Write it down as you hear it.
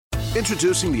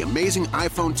Introducing the amazing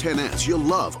iPhone XS you'll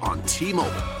love on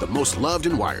T-Mobile, the most loved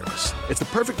in wireless. It's the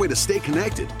perfect way to stay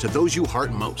connected to those you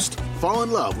heart most. Fall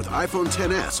in love with iPhone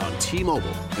XS on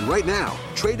T-Mobile. And right now,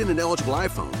 trade in an eligible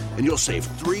iPhone and you'll save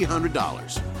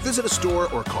 $300. Visit a store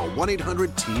or call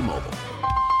 1-800-T-Mobile.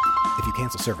 If you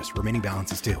cancel service, remaining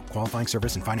balance is due. Qualifying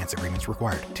service and finance agreements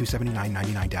required.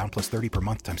 $279.99 down plus $30 per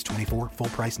month times 24. Full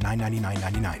price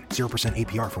 $999.99. 0%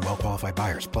 APR for well-qualified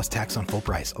buyers plus tax on full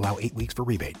price. Allow 8 weeks for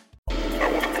rebate. I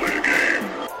want to play a game.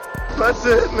 That's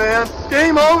it, man.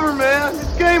 Game over, man.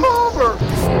 It's game over.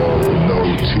 Oh, no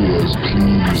tears,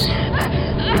 please.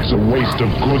 It's a waste of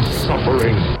good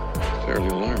suffering. Fairly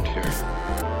alarmed here.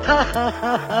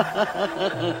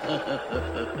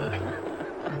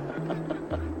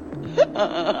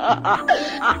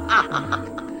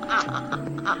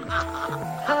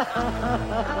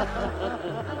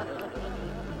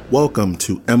 Welcome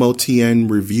to MOTN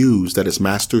Reviews, that is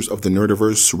Masters of the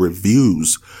Nerdiverse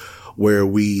Reviews, where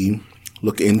we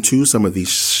look into some of the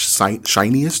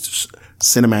shiniest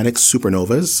cinematic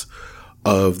supernovas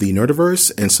of the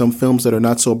Nerdiverse and some films that are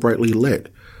not so brightly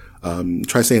lit.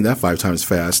 Try saying that 5 times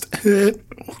fast. You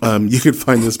can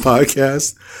find this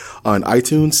podcast on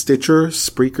iTunes, Stitcher,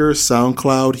 Spreaker,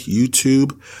 SoundCloud,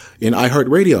 YouTube, and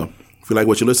iHeartRadio. If you like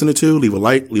what you're listening to, leave a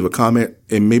like, leave a comment,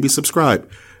 and maybe subscribe.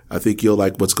 I think you'll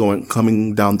like what's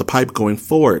coming down the pipe going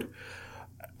forward.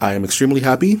 I am extremely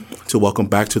happy to welcome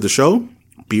back to the show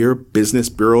Beer Business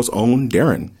Bureau's own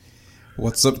Darren.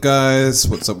 What's up, guys?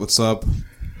 What's up?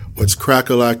 What's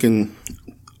crack-a-lacking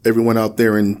everyone out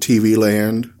there in TV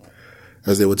land,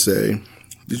 as they would say.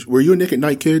 Were you a Nick at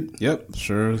Night kid? Yep,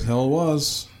 sure as hell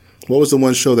was. What was the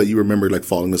one show that you remember like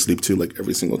falling asleep to like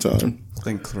every single time? I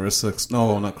think not Clarissa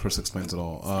Explains It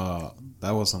All.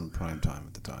 That was on prime time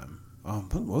at the time.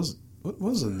 What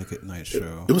was a Nick at Night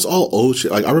show? It was all old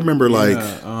shit. Like I remember like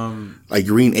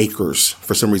Green Acres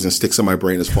for some reason sticks in my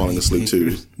brain as falling asleep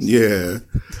to. Yeah.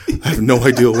 I have no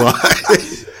idea why.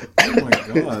 Oh my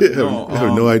god. I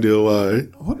have no idea why.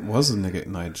 What was a Nick at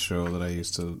Night show that I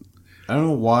used to... I don't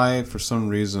know why, for some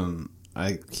reason,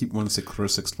 I keep wanting to say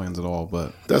Clarissa Explains It All,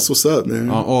 but... That's what's up, man.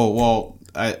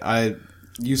 I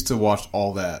used to watch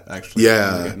all that, actually.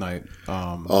 Yeah. Nick at Night.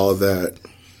 All that.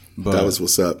 But that was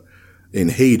what's up. And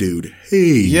Hey Dude.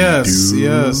 Hey yes, Dude.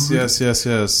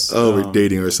 Yes. Oh, we're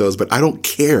dating ourselves, but I don't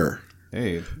care.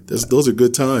 Hey. Those are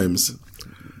good times.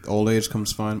 Old age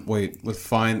comes fine.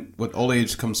 With old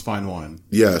age comes fine wine.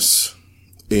 Yes.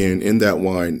 And in that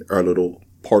wine are little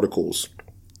particles.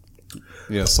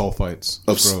 Yeah, sulfites.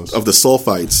 Of the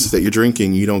sulfites that you're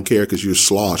drinking, you don't care because you're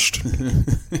sloshed.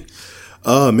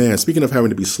 Oh, man. Speaking of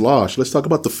having to be sloshed, let's talk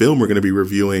about the film we're going to be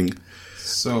reviewing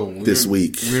this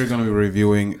week. We're going to be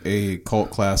reviewing a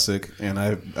cult classic, and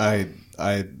I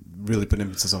really put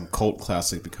emphasis on cult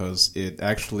classic because it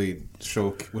actually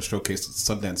was showcased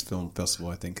at the Sundance Film Festival,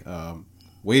 I think,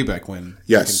 way back when.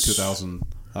 Yes. Back in 2000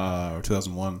 or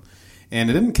 2001. And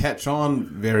it didn't catch on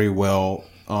very well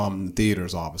in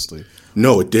theaters, obviously.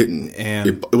 No, it didn't.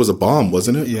 And it was a bomb,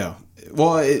 wasn't it? Yeah.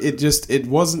 Well, it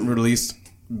wasn't released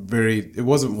it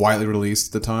wasn't widely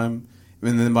released at the time.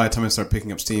 And then by the time it started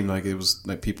picking up steam, like it was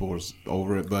like people was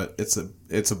over it. But it's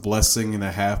a blessing and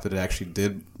a half that it actually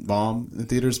did bomb in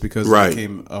theaters because it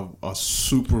became a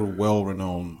super well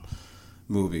renowned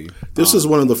movie. This is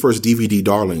one of the first DVD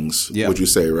darlings. Yeah. Would you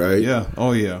say, right? Yeah.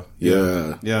 Oh yeah.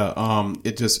 Yeah.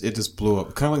 It just blew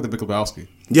up, kind of like The Big Lebowski.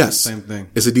 Yes. Same thing.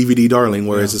 It's a DVD darling,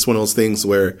 whereas it's one of those things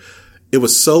where it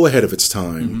was so ahead of its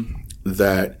time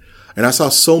that. And I saw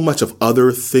so much of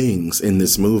other things in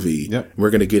this movie. Yep. We're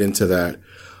going to get into that.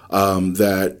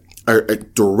 That are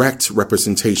direct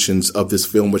representations of this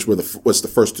film, which was the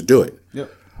first to do it.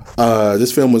 Yep.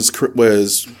 This film was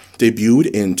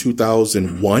debuted in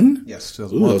 2001. Yes,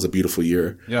 2001. Ooh, that was a beautiful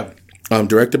year. Yeah.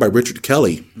 Directed by Richard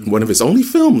Kelly. One of his only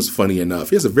films, funny enough.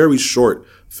 He has a very short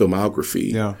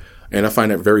filmography. Yeah. And I find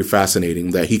that very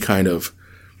fascinating that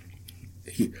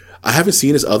I haven't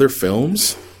seen his other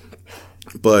films.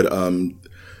 But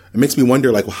it makes me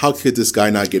wonder, like, well, how could this guy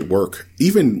not get work,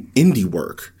 even indie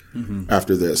work,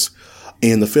 after this?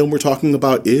 And the film we're talking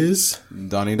about is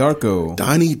Donnie Darko.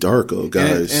 Donnie Darko,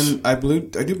 guys. And I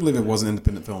do believe it was an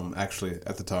independent film actually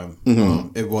at the time.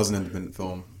 It was an independent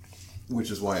film, which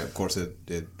is why, of course, it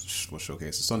was showcased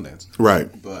at Sundance.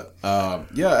 Right. But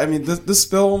yeah, I mean, this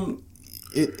film,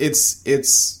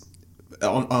 it's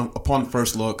upon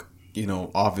first look. You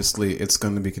know, obviously, it's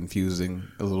going to be confusing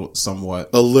somewhat.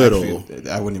 A little. Actually,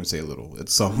 I wouldn't even say a little.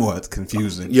 It's somewhat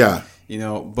confusing. Yeah. You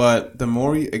know, but the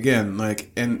more again,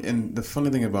 like, and the funny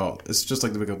thing about it's just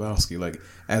like The Big Lebowski. Like,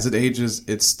 as it ages,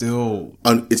 it's still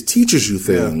it teaches you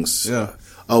things. Yeah.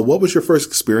 What was your first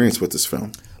experience with this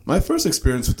film? My first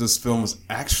experience with this film was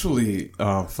actually,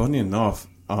 funny enough,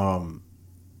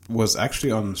 was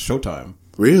actually on Showtime.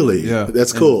 Really? Yeah,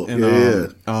 That's cool.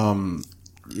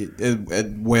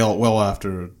 Well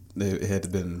after it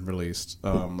had been released,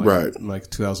 like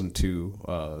 2002,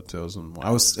 2001.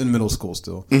 I was in middle school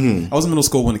still. I was in middle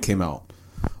school when it came out,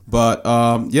 but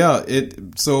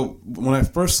So when I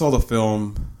first saw the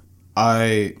film,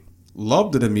 I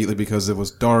loved it immediately because it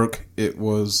was dark. It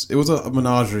was a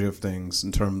menagerie of things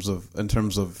in terms of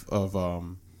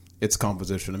its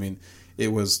composition. I mean,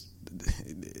 it was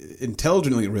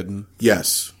intelligently written.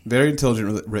 Yes. Very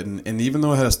intelligently written. And even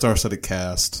though it had a star-studded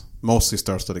cast, mostly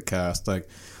star-studded cast, like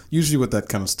usually with that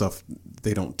kind of stuff,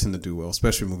 they don't tend to do well,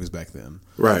 especially movies back then.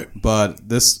 Right. But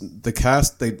the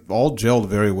cast, they all gelled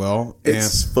very well.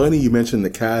 It's funny you mentioned the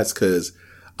cast because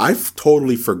I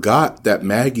totally forgot that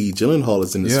Maggie Gyllenhaal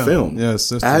is in this film. Yeah,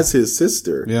 as his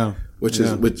sister. Yeah. Which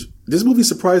this movie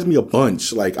surprised me a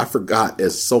bunch. Like I forgot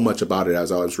so much about it as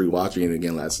I was rewatching it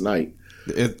again last night.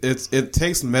 It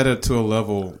takes meta to a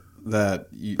level to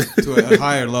a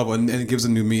higher level, and it gives a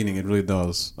new meaning. It really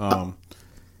does.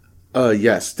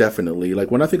 Yes, definitely.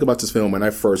 Like when I think about this film, when I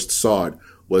first saw it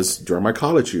was during my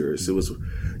college years. It was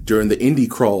during the indie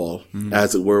crawl,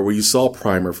 as it were, where you saw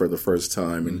Primer for the first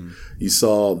time, and you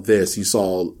saw you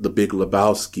saw The Big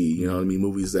Lebowski. You know what I mean?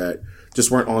 Movies that just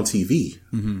weren't on TV.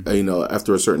 You know,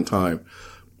 after a certain time,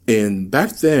 and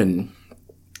back then.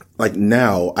 Like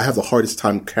now, I have the hardest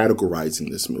time categorizing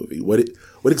this movie. What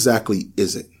exactly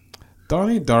is it?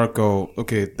 Donnie Darko.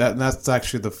 Okay, that's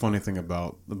actually the funny thing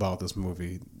about this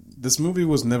movie. This movie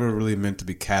was never really meant to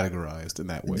be categorized in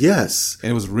that way. Yes,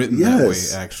 and it was written that way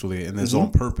actually, and it's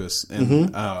on purpose.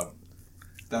 And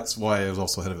that's why it was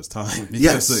also ahead of its time.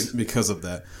 Because of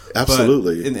that.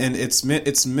 Absolutely. But, and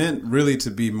it's meant really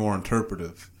to be more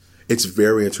interpretive. It's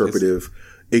very interpretive.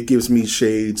 It gives me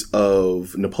shades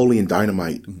of Napoleon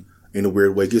Dynamite in a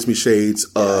weird way. It gives me shades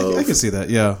of... I can see that,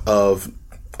 yeah. Of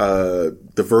The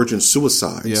Virgin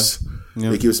Suicides.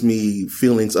 Yeah. It gives me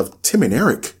feelings of Tim and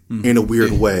Eric in a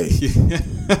weird way.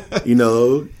 You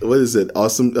know, what is it?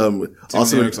 Tim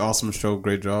and Eric's Awesome Show,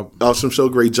 Great Job. Awesome Show,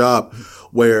 Great Job.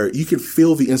 Where you can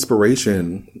feel the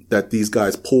inspiration that these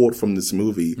guys pulled from this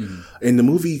movie. And the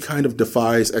movie kind of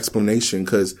defies explanation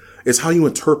because it's how you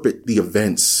interpret the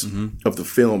events of the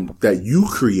film that you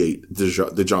create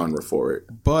the genre for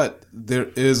it. But there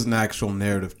is an actual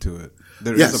narrative to it.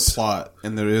 There is a plot,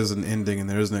 and there is an ending, and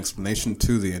there is an explanation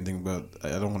to the ending, but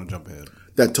I don't want to jump ahead.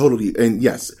 That totally, and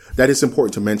yes, that is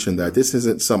important to mention that this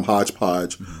isn't some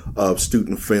hodgepodge of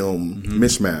student film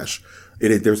mishmash.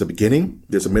 There's a beginning,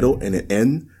 there's a middle, and an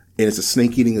end, and it's a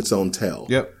snake eating its own tail.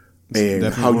 Yep.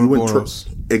 And how you interpret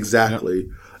exactly,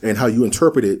 and how you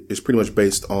interpret it is pretty much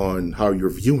based on how you're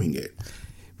viewing it.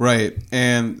 Right,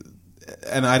 and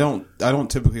I don't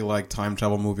typically like time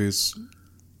travel movies.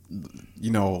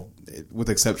 You know, with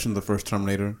the exception of the first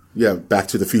Terminator. Yeah, Back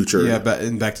to the Future. Yeah,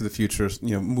 and Back to the Future.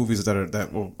 You know, movies that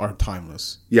are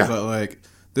timeless. Yeah, but like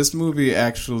this movie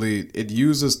actually it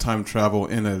uses time travel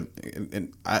when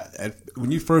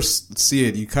you first see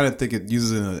it, you kind of think it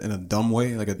uses it in a dumb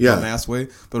way, like a dumbass way.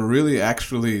 But really,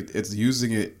 actually, it's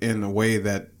using it in a way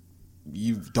that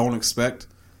you don't expect,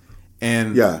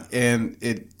 and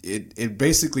it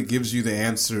basically gives you the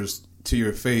answers to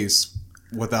your face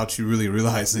without you really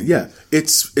realizing. Yeah,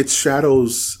 it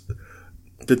shadows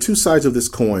the two sides of this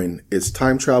coin. Is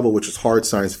time travel, which is hard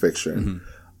science fiction,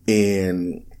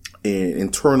 and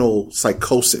internal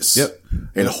psychosis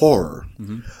and horror,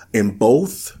 and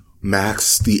both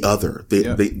mask the other.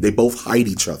 They both hide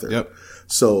each other. Yep.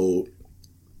 So,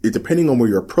 depending on where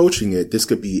you're approaching it, this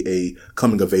could be a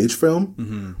coming of age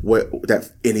film,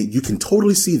 you can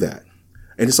totally see that,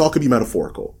 and this all could be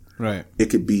metaphorical. Right. It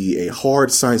could be a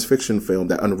hard science fiction film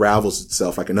that unravels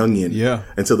itself like an onion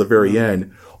until the very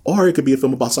end. Or it could be a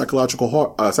film about psychological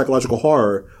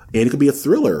horror, and it could be a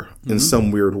thriller in some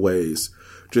weird ways,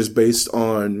 just based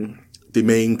on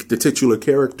the titular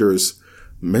character's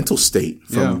mental state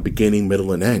from beginning,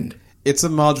 middle, and end. It's a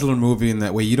modular movie in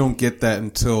that way. You don't get that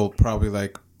until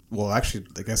probably actually,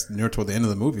 I guess near toward the end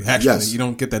of the movie. Actually, you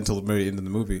don't get that until the very end of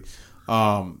the movie.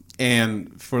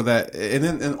 And for that, and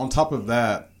then on top of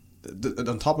that,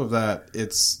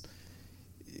 it's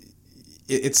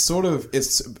sort of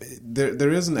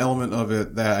there is an element of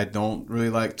it that I don't really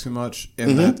like too much,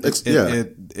 in that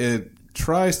it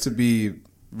tries to be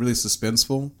really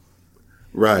suspenseful,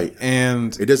 right?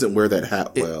 And it doesn't wear that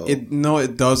hat well. No,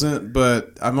 it doesn't.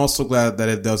 But I'm also glad that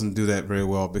it doesn't do that very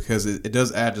well, because it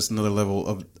does add just another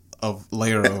level of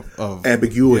layer of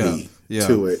ambiguity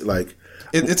to it. Like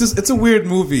It's a weird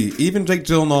movie. Even Jake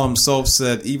Gyllenhaal himself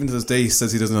said, even to this day, he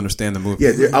says he doesn't understand the movie.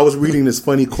 Yeah, I was reading this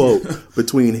funny quote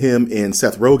between him and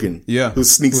Seth Rogen, who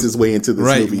sneaks his way into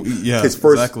this movie. Yeah,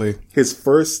 his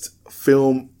first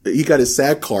film, he got his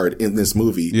SAG card in this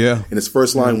movie. Yeah, and his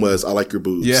first line was, "I like your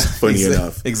boobs." Yeah, funny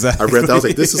enough. Exactly. I read that. I was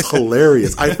like, "This is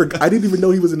hilarious." I didn't even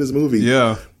know he was in this movie.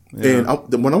 Yeah.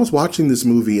 And when I was watching this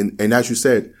movie, and as you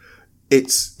said,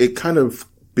 it kind of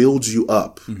builds you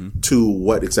up to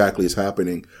what exactly is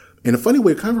happening. In a funny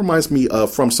way, it kind of reminds me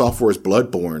of From Software's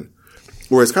Bloodborne,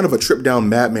 where it's kind of a trip down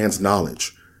Madman's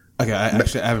knowledge. Okay, I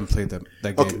haven't played that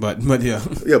game, but yeah.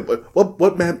 Yeah, but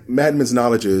what Madman's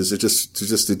knowledge is just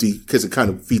because it kind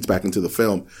of feeds back into the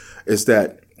film, is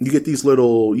that you get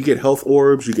you get health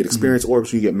orbs, you get experience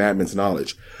orbs, you get Madman's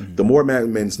knowledge. The more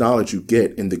Madman's knowledge you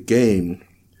get in the game,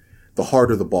 the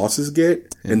harder the bosses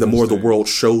get, and the more the world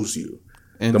shows you.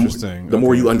 Interesting. The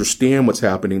more you understand what's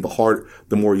happening,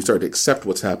 the more you start to accept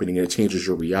what's happening, and it changes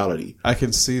your reality. I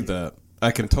can see that. I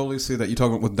can totally see that. You're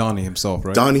talking with Donnie himself,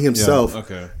 right? Donnie himself. Yeah,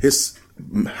 okay.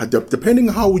 Depending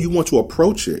on how you want to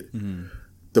approach it,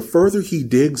 the further he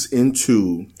digs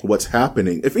into what's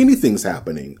happening, if anything's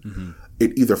happening,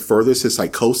 it either furthers his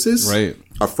psychosis,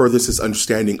 or furthers his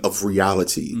understanding of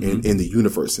reality in the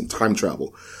universe and time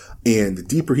travel. And the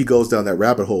deeper he goes down that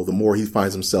rabbit hole, the more he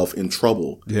finds himself in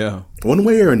trouble. Yeah. One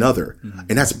way or another.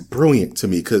 And that's brilliant to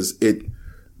me because it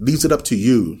leaves it up to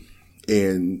you.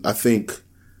 And I think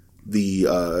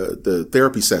the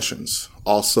therapy sessions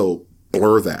also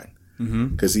blur that.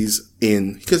 Because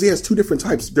he has two different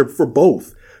types. They're for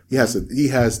both. He has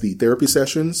the therapy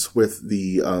sessions with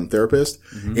the therapist,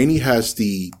 and he has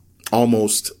the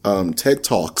almost TED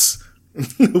Talks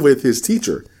with his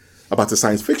teacher about the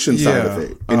science fiction side of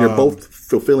it. And they're both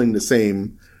fulfilling the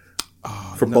same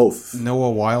for both.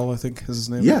 Noah Weil, I think is his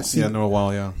name. Yes. Noah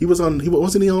Weil, yeah.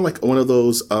 Wasn't he on like one of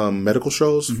those medical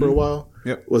shows for a while?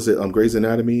 Yep. Was it Grey's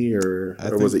Anatomy or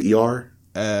was it ER?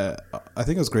 I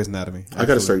think it was Grey's Anatomy. I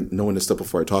got to start knowing this stuff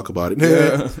before I talk about it.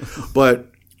 Yeah. But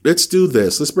let's do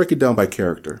this. Let's break it down by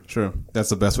character. Sure. That's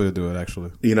the best way to do it,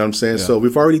 actually. You know what I'm saying? Yeah. So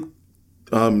we've already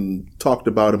talked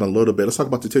about him a little bit. Let's talk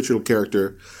about the titular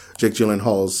character, Jake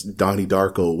Gyllenhaal's Donnie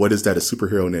Darko. What is that, a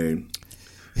superhero name?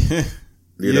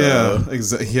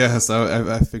 Exactly. Yes,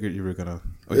 I figured you were gonna.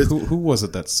 Who was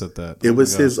it that said that? It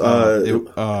was his.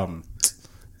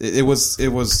 It was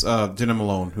Jenna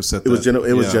Malone who said that.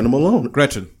 It was Jenna Malone.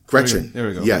 Gretchen. There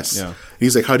we go. Yes. Yeah.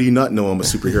 He's like, how do you not know I'm a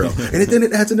superhero? And then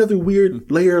it adds another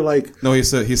weird layer. Like, no, he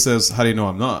says, how do you know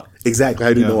I'm not? Exactly.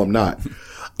 How do you know I'm not?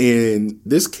 And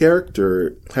this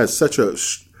character has such a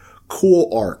cool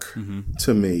arc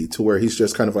to me, to where he's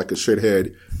just kind of like a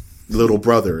shithead little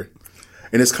brother,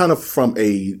 and it's kind of from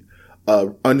a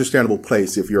understandable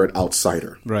place if you're an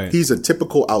outsider. Right. He's a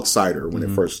typical outsider when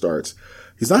it first starts.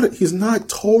 He's not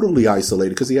totally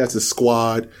isolated because he has a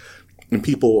squad and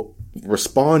people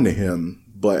respond to him,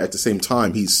 but at the same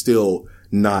time, he's still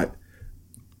not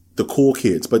the cool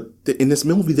kids. But in this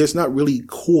movie, there's not really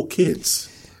cool kids.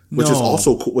 Which is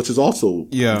also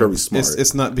very smart.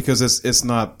 It's not because it's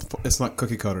not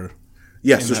cookie cutter.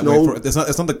 Yes, it's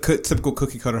not the typical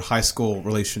cookie cutter high school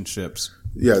relationships.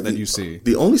 That you see.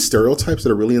 The only stereotypes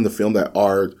that are really in the film that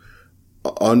are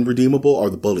unredeemable are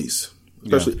the bullies,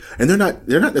 especially, and they're not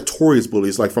notorious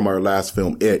bullies like from our last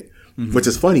film, It, which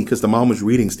is funny because the mom was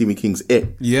reading Stephen King's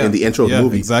It in the intro of the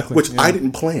movie, which I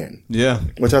didn't plan.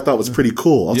 Which I thought was pretty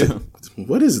cool. I was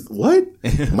like, what?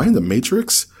 Am I in the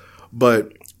Matrix?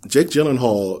 But Jake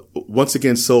Gyllenhaal once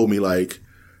again sold me like,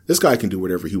 this guy can do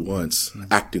whatever he wants,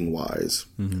 acting wise.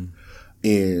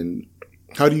 And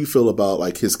how do you feel about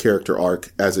like his character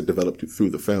arc as it developed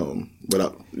through the film,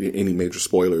 without any major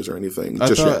spoilers or anything? I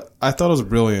thought it was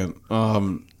brilliant.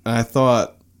 I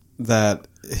thought that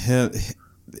I'm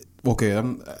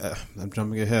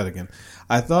jumping ahead again.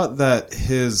 I thought that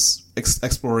his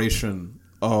exploration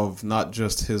of not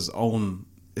just his own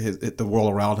the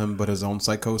world around him, but his own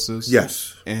psychosis.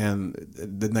 Yes. And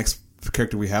the next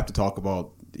character we have to talk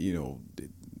about,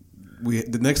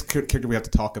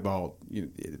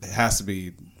 it has to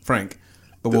be Frank.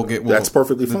 But that's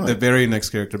perfectly fine. The very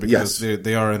next character, because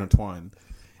they are intertwined.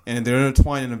 And they're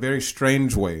intertwined in a very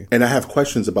strange way. And I have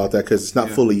questions about that because it's not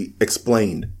fully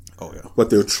explained. Oh, yeah. What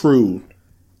their true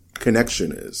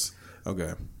connection is.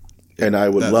 Okay. And I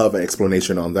would love an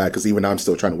explanation on that because even I'm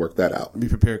still trying to work that out. Be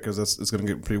prepared because it's going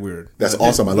to get pretty weird. That's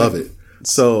awesome. I love it.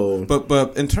 So,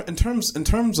 but in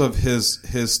terms of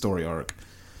his story arc,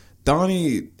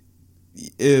 Donnie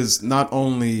is not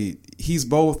only, he's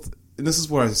both, and this is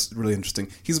where it's really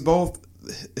interesting. He's both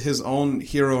his own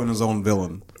hero and his own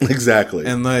villain. Exactly.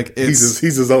 And like he's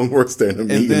his own worst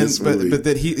enemy. And then, but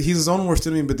that he's his own worst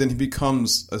enemy. But then he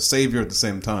becomes a savior at the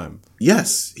same time.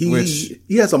 Yes,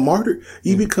 he has a martyr.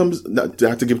 He becomes, not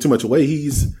to give too much away. He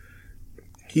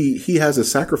has a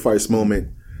sacrifice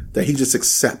moment that he just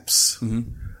accepts,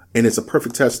 and it's a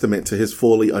perfect testament to his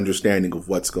fully understanding of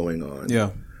what's going on.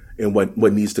 Yeah, and what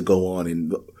needs to go on,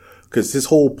 and because his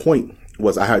whole point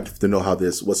was, I had to know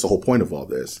what's the whole point of all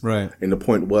this, right? And the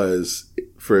point was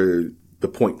for the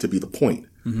point to be the point.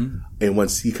 And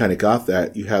once he kind of got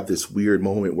that, you have this weird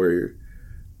moment where,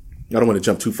 I don't want to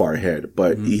jump too far ahead,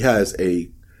 but he has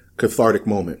a cathartic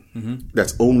moment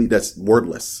that's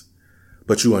wordless,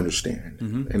 but you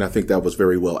understand. And I think that was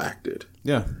very well acted.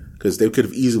 Yeah. Because they could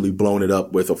have easily blown it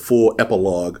up with a full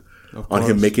epilogue on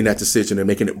him making that decision and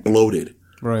making it bloated.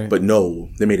 Right. But no,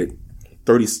 they made it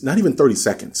not even 30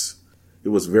 seconds. It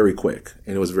was very quick,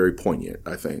 and it was very poignant,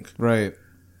 I think. Right.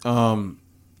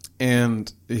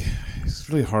 And it's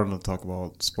really hard to talk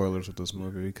about spoilers with this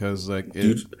movie because, like,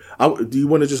 do you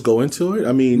want to just go into it?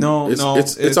 I mean,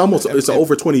 it's almost an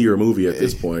over 20-year movie at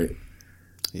this point.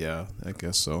 Yeah, I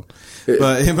guess so.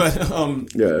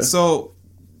 Yeah. So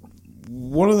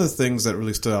one of the things that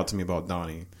really stood out to me about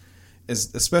Donnie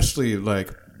is, especially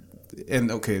like,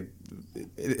 and okay,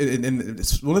 and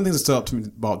one of the things that stood out to me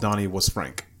about Donnie was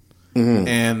Frank.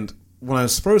 And when I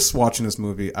was first watching this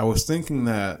movie, I was thinking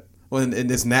that. Well,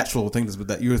 and it's natural to think this, but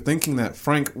that you were thinking that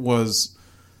Frank was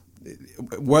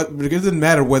what? It didn't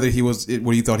matter whether he was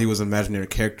what you thought he was an imaginary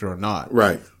character or not.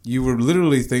 Right. You were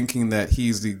literally thinking that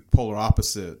he's the polar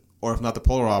opposite, or if not the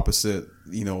polar opposite,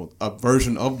 a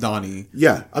version of Donnie.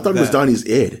 Yeah, I thought it was Donnie's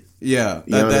id. Yeah,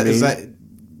 is that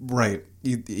right?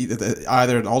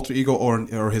 Either an alter ego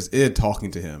or his id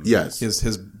talking to him. Yes,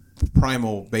 his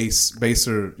primal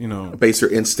baser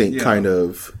instinct kind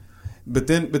of. But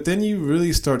then you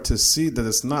really start to see that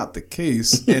it's not the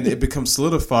case, and it becomes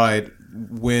solidified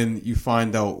when you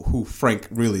find out who Frank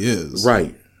really is.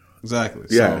 Right. Exactly.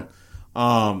 Yeah.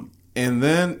 So, and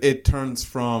then it turns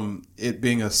from it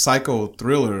being a psycho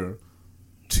thriller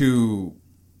to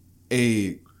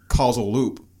a causal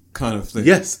loop kind of thing.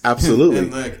 Yes, absolutely.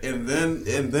 and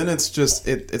then it's just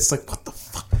it's like, what the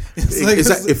fuck?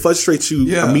 It frustrates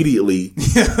you immediately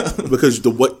because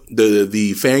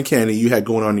the fan canon you had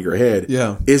going on in your head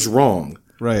is wrong.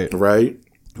 Right.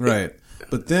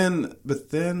 But then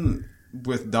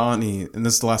with Donnie, and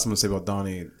this is the last thing I'm going to say about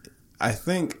Donnie, I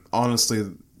think honestly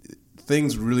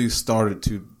things really his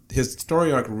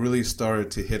story arc really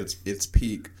started to hit its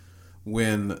peak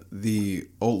when the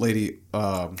old lady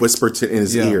whispered in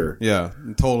his ear. Yeah,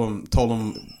 and told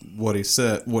him what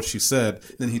she said.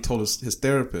 Then he told his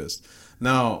therapist.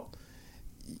 Now,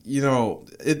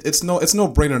 it's no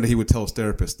brainer that he would tell his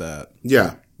therapist that.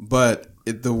 Yeah, but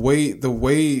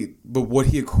what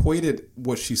he equated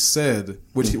what she said,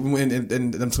 and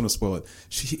I'm just going to spoil it.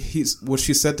 What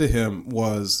she said to him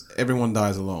was, everyone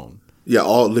dies alone. Yeah,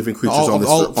 all living creatures on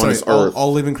this earth.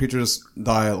 All living creatures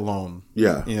die alone.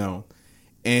 Yeah,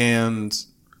 and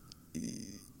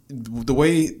the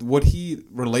way what he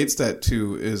relates that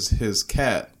to is his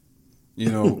cat,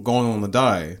 going on to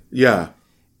die. Yeah,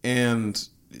 and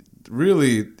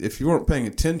really, if you weren't paying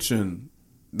attention,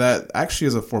 that actually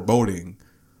is a foreboding.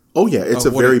 Oh yeah, it's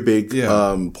a very big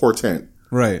portent,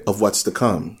 right, of what's to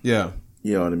come. Yeah,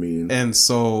 you know what I mean. And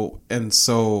so,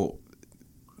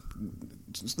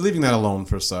 leaving that alone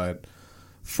for a side,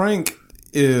 Frank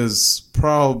is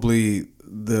probably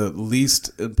the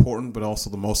least important, but also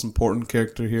the most important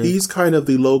character here. He's kind of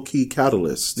the low-key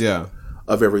catalyst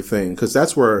of everything, because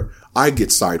that's where I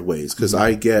get sideways, because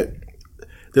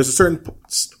there's a certain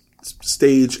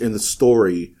stage in the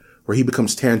story where he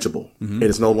becomes tangible and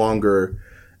is no longer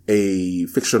a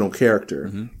fictional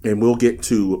character. And we'll get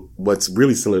to what's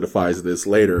really solidifies this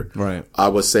later. Right. I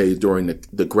would say during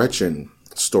the Gretchen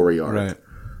story arc. Right.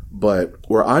 But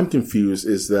where I'm confused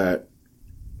is that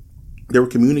they were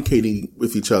communicating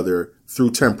with each other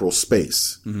through temporal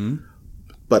space.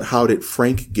 But how did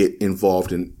Frank get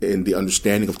involved in the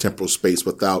understanding of temporal space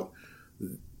without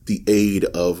the aid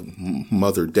of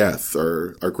Mother Death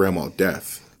or Grandma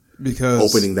Death? Because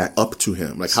opening that up to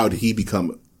him, like how did he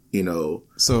become,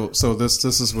 So this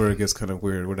is where it gets kind of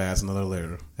weird. Where it adds another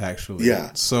layer, actually.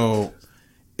 Yeah. So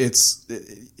it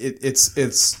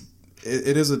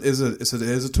is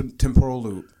a temporal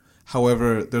loop.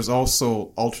 However, there's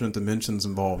also alternate dimensions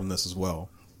involved in this as well.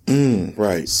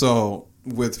 Right. So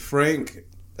with Frank,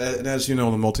 and as you know,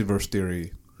 the multiverse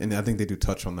theory, and I think they do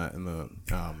touch on that in the.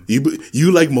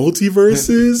 You like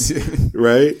multiverses,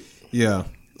 right? Yeah.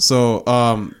 So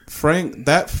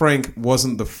Frank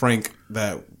wasn't the Frank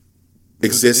that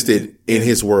existed in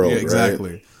his world. Yeah,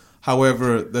 exactly. Right?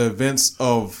 However, the events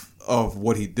of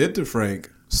what he did to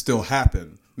Frank still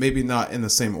happen. Maybe not in the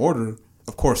same order.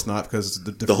 Of course not, because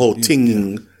the whole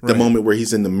tinging, the moment where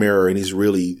he's in the mirror and he's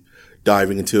really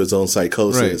diving into his own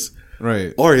psychosis,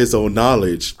 right, or his own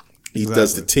knowledge. He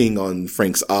does the ting on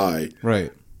Frank's eye,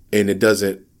 right, and it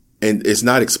doesn't, and it's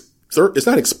not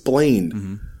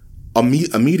explained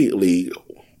immediately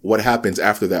what happens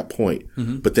after that point.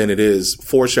 But then it is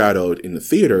foreshadowed in the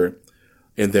theater,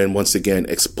 and then once again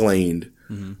explained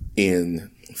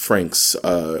in Frank's,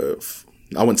 I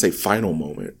wouldn't say final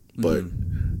moment, but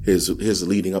his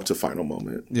leading up to final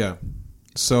moment. Yeah.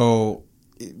 So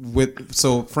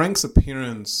Frank's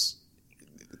appearance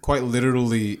quite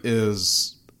literally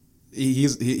is he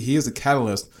is a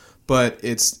catalyst, but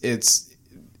it's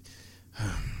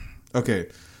okay.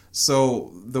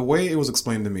 So the way it was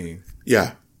explained to me,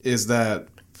 is that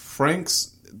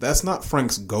that's not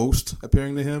Frank's ghost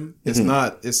appearing to him.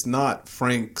 It's not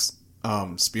Frank's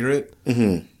spirit.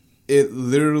 It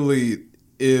literally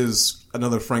is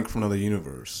another Frank from another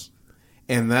universe,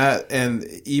 and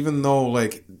even though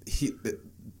like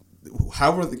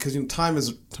because time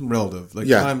is relative. Like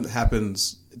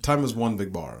time is one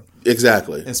big bar.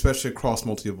 Exactly. Especially across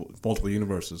multiple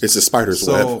universes. It's a spider's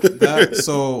web.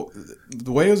 So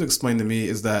the way it was explained to me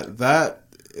is that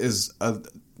is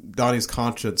Donnie's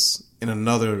conscience in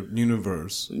another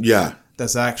universe. Yeah.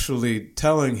 That's actually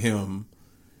telling him.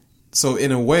 So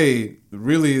in a way,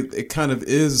 really, it kind of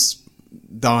is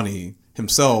Donnie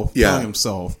himself telling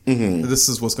himself this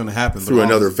is what's going to happen. Through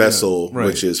another vessel,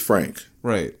 which is Frank.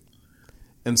 Right.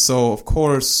 And so, of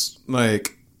course,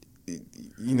 like,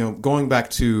 going back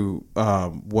to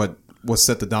what was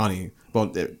said to Donnie,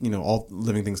 well, all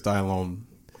living things die alone.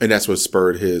 And that's what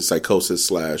spurred his psychosis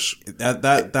 /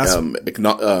 that's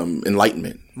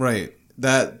enlightenment. Right.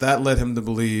 That led him to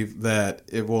believe that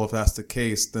if that's the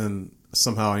case, then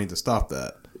somehow I need to stop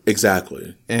that.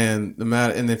 Exactly. And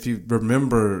if you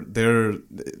remember,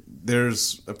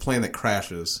 there's a plane that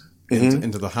crashes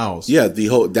into the house. Yeah,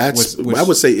 that's what I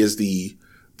would say is the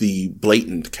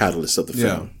blatant catalyst of the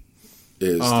film.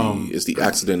 Is the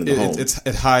accident in the home.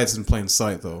 It hides in plain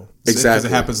sight, though. Exactly. Because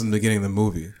it happens in the beginning of the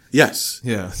movie. Yes.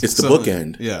 Yeah. It's the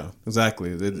bookend. Yeah,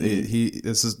 exactly.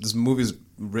 This movie is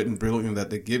written brilliantly that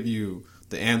they give you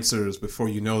the answers before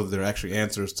you know that they're actually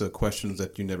answers to questions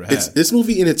that you never had. This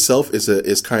movie in itself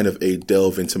is kind of a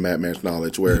delve into Madman's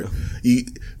knowledge, where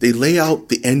they lay out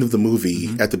the end of the movie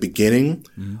at the beginning,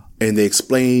 and they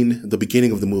explain the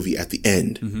beginning of the movie at the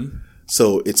end.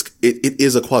 So it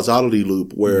is a causality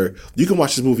loop where you can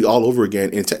watch this movie all over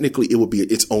again, and technically it will be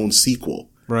its own sequel.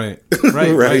 Right.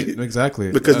 Right.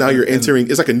 Exactly. Because now you're entering.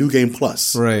 It's like a new game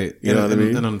plus. Right. You know what I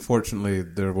mean? And unfortunately,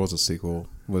 there was a sequel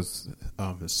with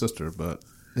his sister, but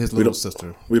his little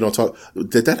sister. We don't talk.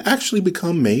 Did that actually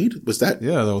become made? Was that?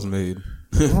 Yeah, that was made.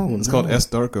 It's called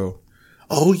Darko.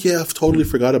 Oh yeah, I've totally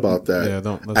forgot about that.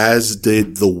 Yeah, as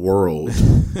did the world.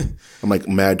 I'm like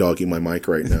mad dogging my mic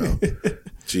right now.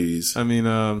 Jeez. I mean,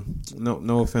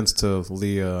 no offense to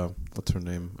Leah. What's her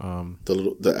name?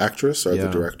 The actress or the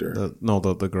director?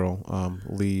 The girl.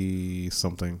 Lee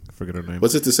something. I forget her name.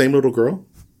 Was it the same little girl?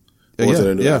 Or was it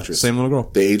a new actress? Same little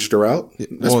girl. They aged her out.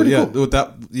 That's pretty cool.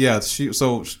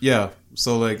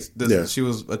 So like she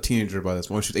was a teenager by this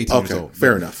point. She was 18 years old.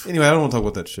 Fair enough. Anyway, I don't want to talk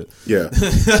about that shit. Yeah,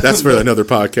 that's for another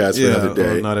podcast for another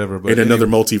day. Not ever. But in another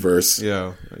multiverse.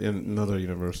 Yeah, in another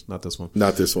universe. Not this one.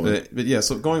 Not this one. But yeah,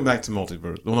 so going back to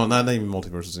multiverse. Well, no, not even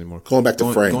multiverses anymore. Going back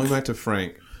to Frank. Going back to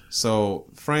Frank. So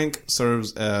Frank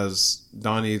serves as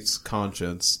Donnie's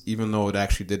conscience, even though it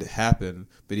actually did happen.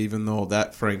 But even though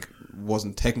that Frank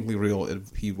wasn't technically real,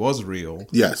 he was real.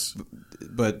 Yes,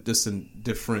 but just in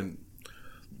different.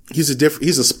 He's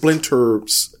a Splinter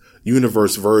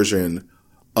universe version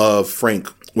of Frank,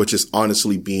 which is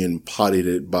honestly being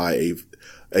potted by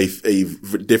a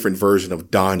different version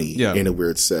of Donnie in a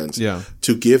weird sense. Yeah.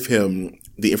 To give him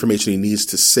the information he needs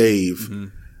to save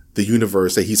the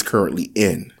universe that he's currently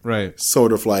in. Right.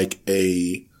 Sort of like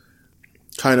a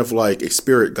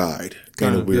spirit guide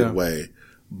in a weird way.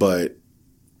 But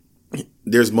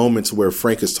there's moments where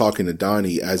Frank is talking to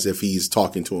Donnie as if he's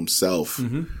talking to himself.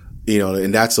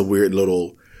 And that's a weird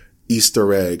little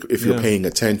Easter egg if you're paying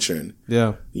attention.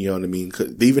 Yeah. You know what I mean?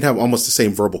 They even have almost the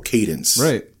same verbal cadence.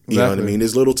 Right. Exactly. You know what I mean?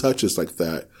 There's little touches like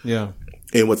that. Yeah.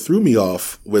 And what threw me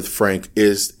off with Frank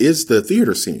is the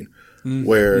theater scene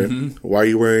where, why are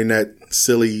you wearing that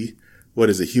silly,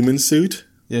 human suit?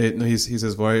 Yeah. No, he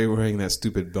says, why are you wearing that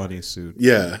stupid bunny suit?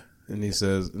 Yeah. And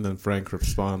and then Frank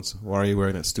responds, why are you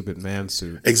wearing that stupid man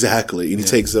suit? Exactly. And he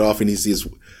takes it off and he's this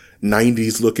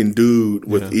 90s looking dude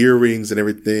with earrings and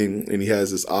everything. And he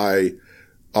has this eye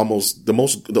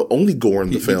the only gore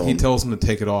in the film. He tells him to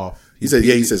take it off. He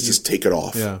says just take it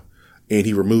off. Yeah. And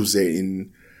he removes it,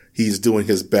 and he's doing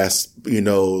his best,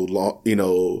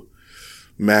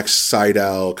 Max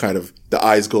Sydow kind of, the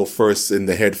eyes go first and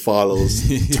the head follows,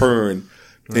 turn.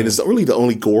 Right. And it's really the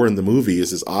only gore in the movie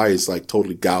is his eyes like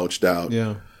totally gouged out.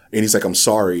 Yeah. And he's like, I'm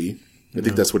sorry. I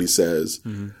think that's what he says.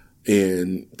 Mm-hmm.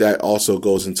 And that also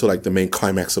goes into like the main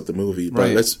climax of the movie.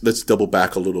 But let's double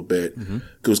back a little bit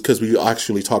because we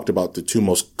actually talked about the two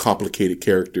most complicated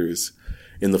characters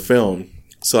in the film.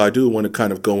 So I do want to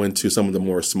kind of go into some of the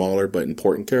more smaller but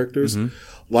important characters,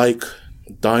 like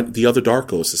the other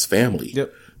Darkos, his family,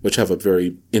 which have a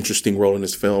very interesting role in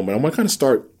this film. And I want to kind of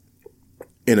start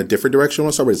in a different direction. I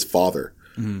want to start with his father,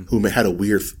 who had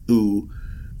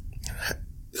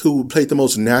who played the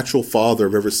most natural father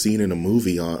I've ever seen in a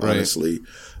movie, honestly,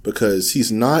 because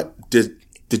he's not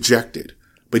dejected,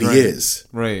 but he is.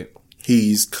 Right.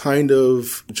 He's kind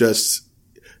of just,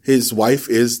 his wife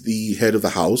is the head of the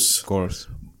house. Of course.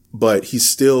 But he's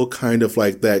still kind of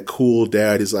like that cool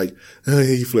dad. He's like,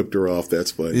 he flipped her off.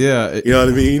 That's funny. Yeah. You know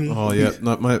what I mean? Oh, yeah.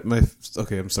 Not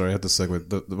okay, I'm sorry. I have to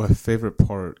segue. My favorite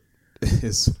part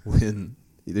is when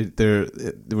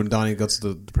Donnie goes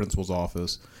to the principal's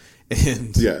office.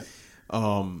 And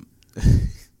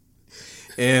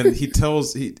and he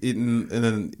tells and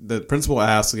then the principal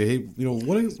asks, okay, hey,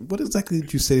 what exactly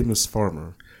did you say to Miss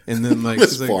Farmer? And then like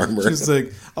she's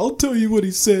like, I'll tell you what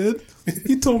he said.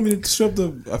 He told me to shove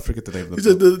I forget the name of the. He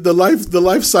said the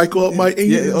life cycle of my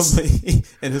anus.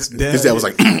 And his dad was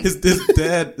like,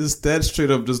 his dad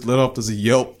straight up just let off this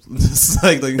yelp, and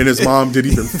his mom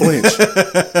didn't even flinch.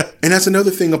 And that's another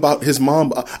thing about his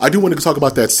mom. I do want to talk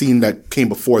about that scene that came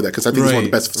before that because I think it's one of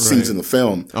the best scenes in the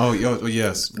film. Oh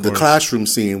yes, the classroom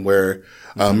scene where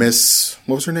what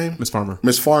was her name? Miss Farmer.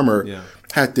 Miss Farmer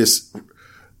had this,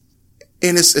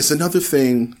 and it's another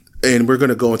thing. And we're going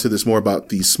to go into this more about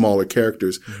these smaller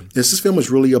characters. This film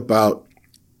is really about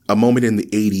a moment in the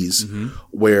 80s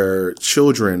where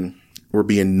children were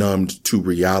being numbed to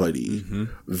reality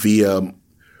via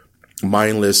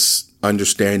mindless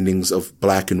understandings of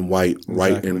black and white,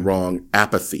 right and wrong,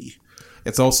 apathy.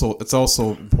 It's also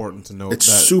important to note it's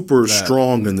super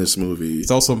strong in this movie.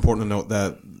 It's also important to note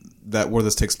that where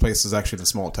this takes place is actually in a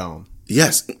small town.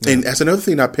 Yes. Yeah. And that's another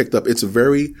thing I picked up. It's a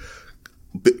very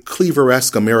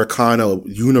Cleaver-esque Americana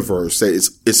universe that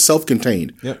is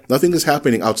self-contained. Yep. Nothing is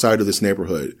happening outside of this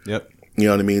neighborhood. Yep. You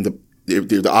know what I mean?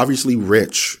 They're obviously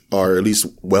rich or at least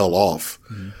well off.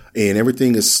 And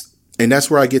everything is, and that's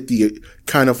where I get the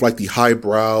kind of like the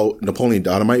highbrow Napoleon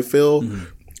Dynamite feel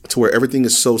to where everything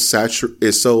is so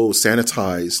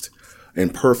sanitized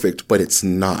and perfect, but it's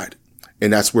not.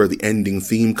 And that's where the ending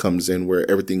theme comes in, where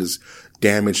everything is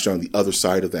damaged on the other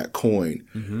side of that coin.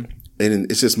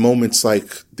 And it's just moments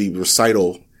like the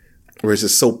recital where it's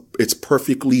just it's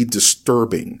perfectly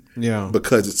disturbing. Yeah.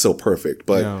 Because it's so perfect.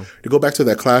 But to go back to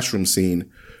that classroom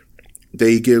scene,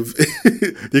 they're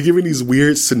giving these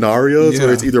weird scenarios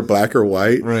where it's either black or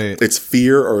white. Right. It's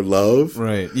fear or love.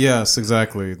 Right. Yes,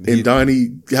 exactly. And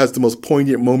Donnie has the most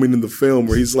poignant moment in the film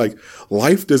where he's like,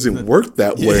 life doesn't work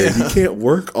that way. You can't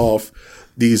work off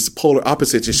these polar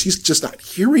opposites. And she's just not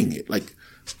hearing it. Like,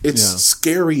 it's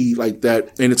scary like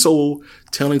that, and it's so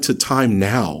telling to time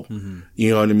now.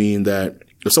 You know what I mean? That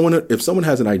if someone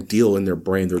has an ideal in their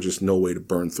brain, there's just no way to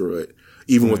burn through it,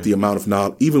 even with the amount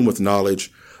of even with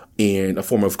knowledge and a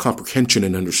form of comprehension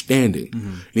and understanding.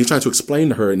 And he's trying to explain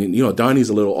to her, and Donnie's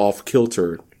a little off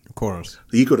kilter. Of course,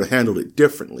 he could have handled it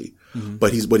differently,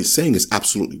 but what he's saying is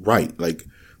absolutely right. Like,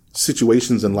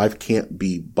 situations in life can't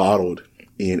be bottled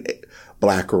in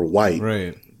black or white.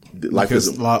 Right. Because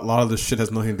a lot of this shit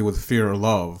has nothing to do with fear or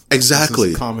love. Exactly.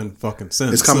 It's common fucking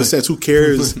sense. It's common sense. Who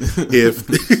cares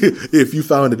if you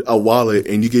found a wallet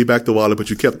and you gave back the wallet but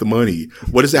you kept the money?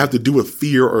 What does it have to do with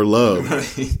fear or love?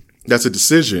 Right. That's a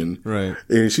decision. Right.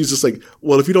 And she's just like,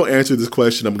 well, if you don't answer this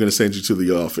question, I'm going to send you to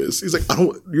the office. He's like,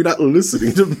 you're not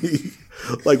listening to me.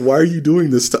 Like, why are you doing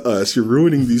this to us? You're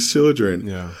ruining these children.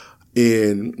 Yeah.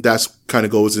 And that's kind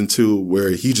of goes into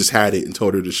where he just had it and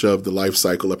told her to shove the life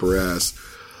cycle up her ass.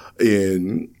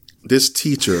 And this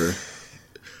teacher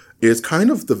is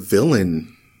kind of the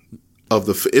villain of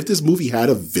if this movie had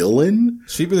a villain,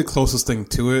 she'd be the closest thing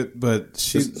to it. But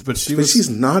she's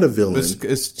not a villain.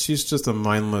 She's just a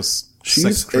mindless,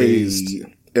 she's a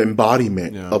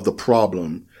embodiment of the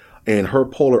problem. And her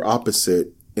polar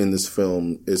opposite in this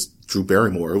film is Drew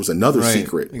Barrymore. It was another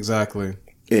secret. Exactly.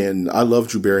 And I love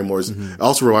Drew Barrymore's. It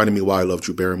also reminded me why I love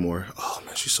Drew Barrymore. Oh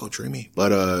man, she's so dreamy.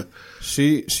 But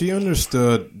she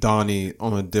understood Donnie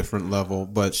on a different level,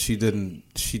 but she didn't.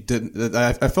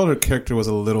 I felt her character was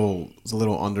a little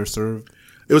underserved.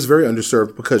 It was very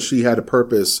underserved because she had a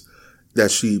purpose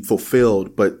that she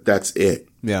fulfilled, but that's it.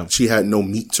 Yeah. She had no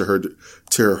meat to her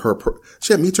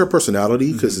she had meat to her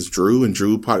personality because it's Drew, and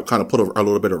Drew kind of put a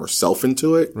little bit of herself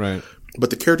into it. Right. But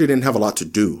the character didn't have a lot to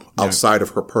do outside of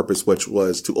her purpose, which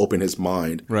was to open his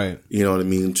mind. Right. You know what I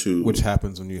mean? Which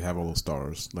happens when you have all those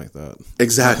stars like that.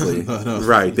 Exactly.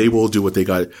 Right. They will do what they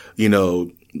got. You know,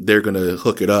 they're going to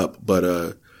hook it up. But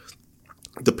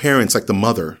the parents, like the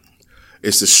mother,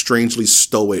 is this strangely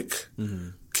stoic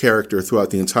character throughout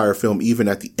the entire film. Even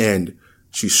at the end,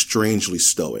 she's strangely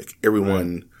stoic.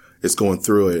 Everyone is going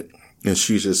through it, and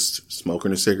she's just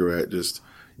smoking a cigarette, just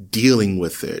dealing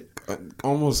with it.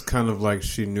 Almost kind of like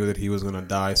she knew that he was going to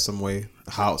die some way,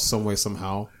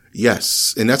 somehow.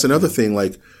 Yes. And that's another thing.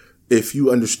 Like, if you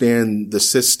understand the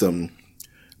system,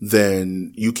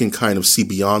 then you can kind of see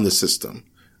beyond the system.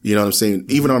 You know what I'm saying?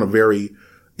 Even on a very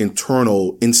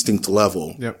internal instinct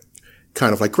level. Yep.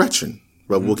 Kind of like Gretchen.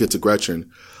 But we'll get to Gretchen.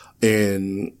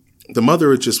 And the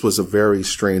mother just was a very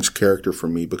strange character for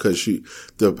me because she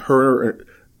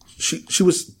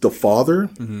was the father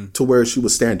to where she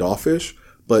was standoffish,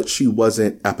 but she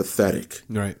wasn't apathetic.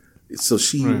 Right. So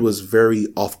she was very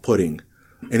off-putting.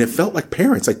 And it felt like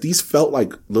parents. Like, these felt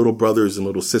like little brothers and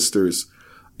little sisters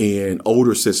and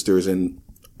older sisters, and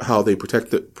how they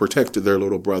protected their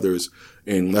little brothers.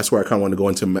 And that's where I kind of want to go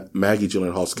into Maggie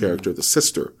Gyllenhaal's character, the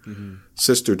sister,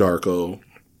 Sister Darko,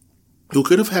 who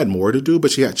could have had more to do,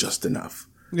 but she had just enough.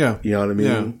 Yeah. You know what I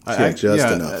mean? Yeah. She had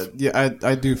just enough.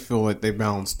 I do feel like they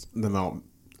balanced them out.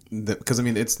 Because, I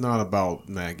mean, it's not about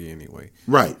Maggie anyway.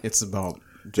 Right. It's about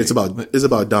Jake. It's about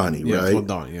Donnie, right? It's about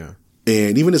Donnie, yeah.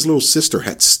 And even his little sister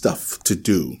had stuff to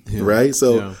do, right?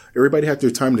 So everybody had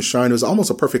their time to shine. It was almost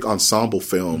a perfect ensemble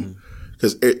film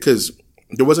because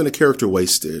there wasn't a character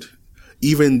wasted.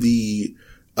 Even the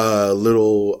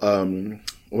little, I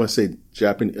want to say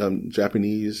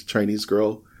Japanese, Chinese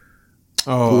girl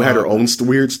who had her own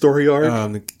weird story arc.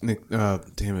 Damn it.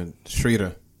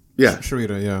 Shrita. Yeah.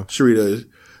 Shrita, yeah. Shrita.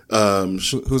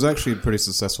 Who's actually pretty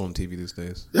successful on TV these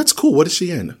days. That's cool. What is she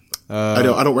in? I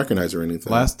don't recognize her or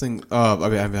anything. Last thing, I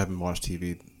mean, I haven't watched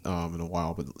TV in a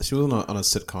while, but she was on a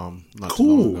sitcom. Not cool.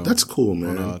 Too long ago, that's cool,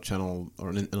 man. On a channel or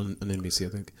an NBC, I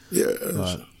think.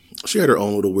 Yeah, she had her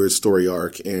own little weird story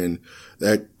arc, and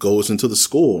that goes into the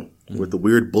school with the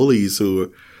weird bullies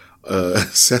who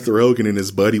Seth Rogen and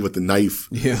his buddy with the knife.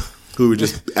 Yeah, who were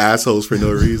just assholes for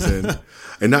no reason,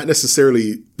 and not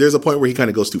necessarily. There's a point where he kind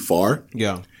of goes too far.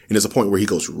 Yeah, and there's a point where he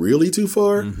goes really too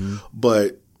far,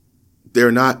 but.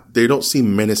 They don't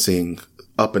seem menacing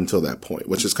up until that point,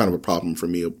 which is kind of a problem for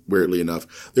me, weirdly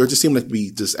enough. They just seem like to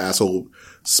be just asshole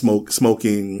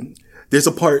smoking. There's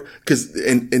a part, cause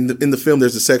in the film,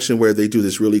 there's a section where they do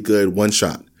this really good one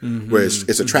shot, where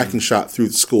it's a tracking shot through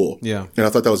the school. Yeah. And I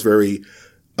thought that was very,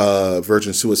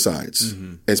 Virgin Suicides.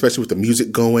 And especially with the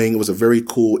music going, it was a very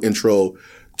cool intro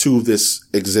to this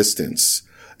existence.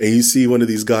 And you see one of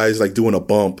these guys like doing a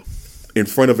bump in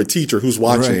front of a teacher who's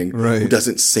watching, who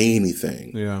doesn't say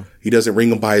anything. Yeah. He doesn't wring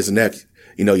him by his neck,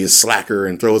 you slacker,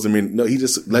 and throws him in. No, he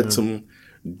just lets him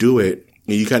do it.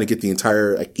 And you kind of get the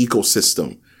entire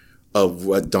ecosystem of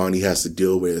what Donnie has to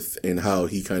deal with and how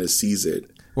he kind of sees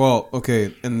it. Well,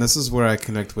 okay, and this is where I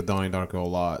connect with Donnie Darko a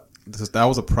lot. That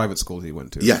was a private school he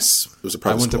went to. Yes, it was a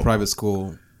private school. I went to private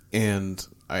school, and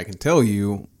I can tell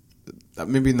you,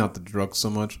 maybe not the drugs so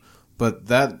much, but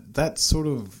that sort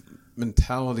of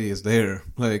mentality is there.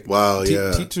 Like, wow,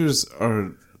 teachers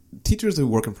who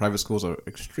work in private schools are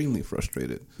extremely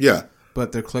frustrated. Yeah,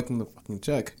 but they're collecting the fucking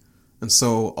check, and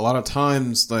so a lot of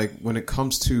times, like when it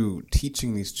comes to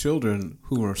teaching these children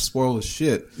who are spoiled as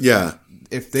shit,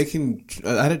 if they can,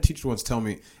 I had a teacher once tell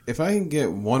me, if I can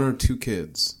get one or two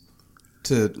kids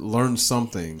to learn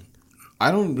something,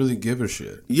 I don't really give a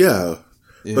shit. Yeah,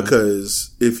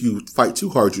 because if you fight too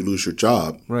hard, you lose your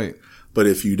job. Right. But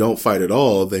if you don't fight at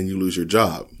all, then you lose your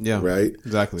job. Yeah. Right?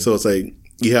 Exactly. So it's like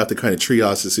you have to kind of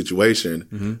triage the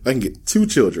situation. I can get two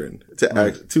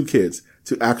kids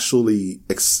to actually,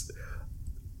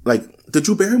 like the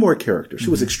Drew Barrymore character. She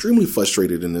was extremely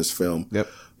frustrated in this film. Yep.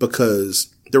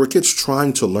 Because there were kids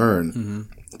trying to learn,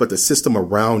 but the system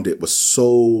around it was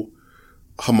so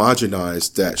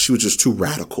homogenized that she was just too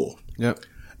radical. Yep.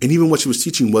 And even what she was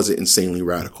teaching wasn't insanely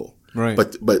radical. Right.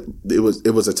 But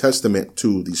it was a testament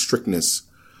to the strictness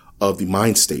of the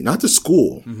mind state, not the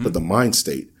school, but the mind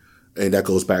state. And that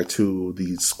goes back to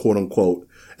the quote unquote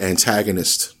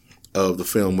antagonist of the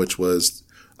film, which was,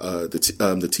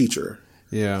 the teacher.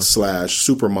 Yeah. /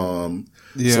 supermom.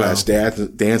 Yeah.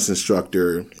 / dance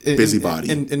instructor, busybody.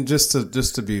 And just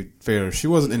to be fair, she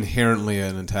wasn't inherently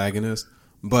an antagonist,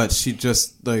 but she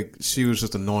was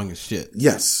just annoying as shit.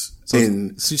 Yes.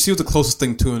 So she was the closest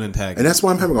thing to an antagonist. And that's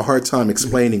why I'm having a hard time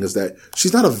explaining is that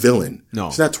she's not a villain. No.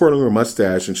 She's not twirling her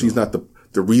mustache, and she's not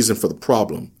the reason for the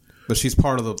problem. But she's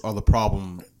part of the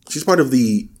problem. She's part of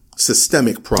the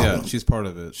systemic problem. Yeah, she's part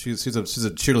of it. She's a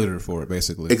cheerleader for it,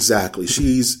 basically. Exactly.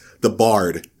 She's the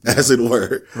bard, as it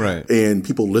were. Right. And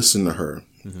people listen to her.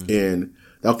 Mm-hmm. And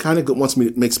that kind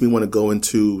of makes me want to go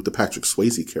into the Patrick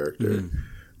Swayze character,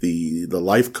 the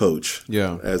life coach,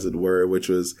 as it were, which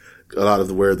was a lot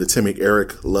of where the Tim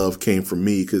McErick love came from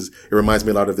me, because it reminds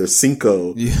me a lot of their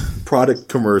Cinco product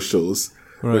commercials,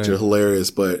 which are hilarious.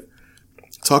 But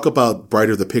talk about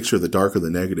brighter the picture, the darker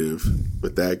the negative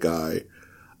with that guy.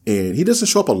 And he doesn't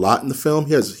show up a lot in the film.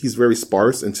 He's very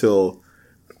sparse until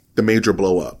the major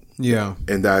blow up. Yeah.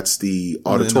 And that's the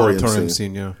auditorium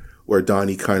scene, where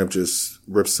Donnie kind of just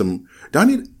rips him.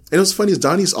 Donnie, and what's funny is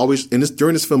Donnie's always,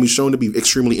 during this film, he's shown to be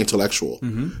extremely intellectual.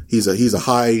 Mm-hmm. He's a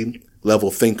high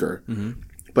level thinker. Mm-hmm.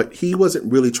 But he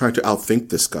wasn't really trying to outthink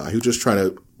this guy. He was just trying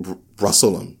to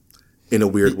rustle him in a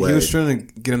weird way. He was trying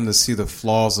to get him to see the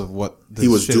flaws of what this he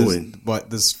was doing. What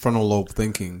this frontal lobe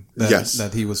thinking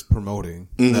that he was promoting.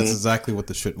 Mm-hmm. That's exactly what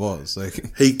the shit was.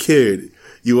 Like, hey kid,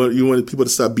 you want people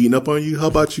to stop beating up on you? How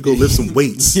about you go lift some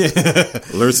weights?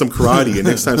 Learn some karate, and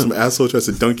next time some asshole tries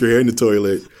to dunk your hair in the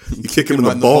toilet, you kick him in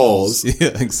the balls.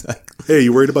 Yeah, exactly. Hey,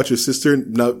 you worried about your sister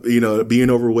not being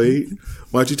overweight?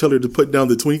 Why don't you tell her to put down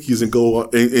the Twinkies and go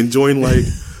and join what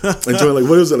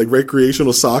is it, like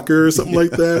recreational soccer or something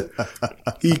like that?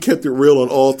 He kept it real on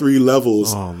all three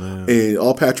levels. Oh man! And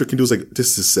all Patrick can do is like,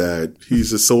 this is sad. He's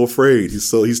just so afraid.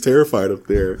 He's terrified up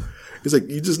there. He's like,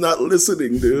 you're just not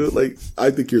listening, dude. Like,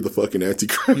 I think you're the fucking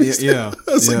Antichrist. Yeah.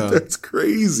 I was like, that's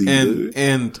crazy, dude.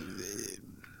 And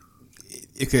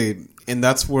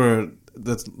that's where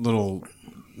that little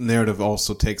narrative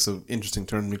also takes an interesting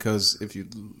turn, because if you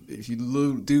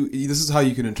do, this is how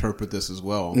you can interpret this as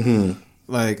well. Mm-hmm.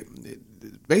 Like,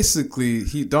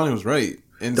 basically, Donnie was right,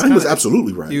 and Donnie was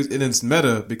absolutely right. And it's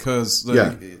meta because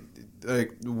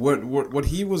what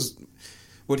he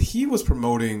was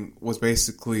promoting was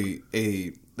basically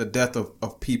the death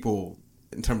of people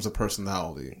in terms of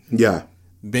personality. Yeah.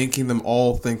 Making them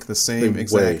all think the same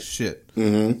exact shit.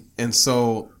 Mm-hmm. And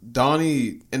so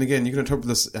Donnie, and again, you can interpret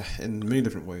this in many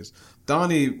different ways.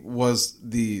 Donnie was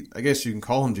I guess you can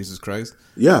call him Jesus Christ.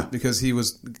 Yeah. Because he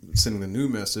was sending the new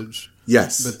message.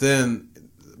 Yes. But then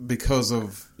because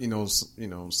of, science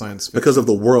fiction. Because of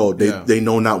the world, they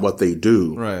know not what they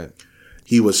do. Right.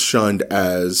 He was shunned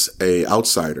as a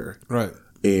outsider. Right.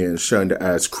 And shunned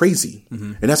as crazy.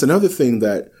 Mm-hmm. And that's another thing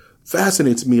that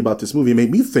fascinates me about this movie. It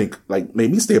made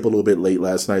me stay up a little bit late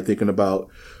last night thinking about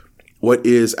what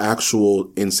is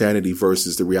actual insanity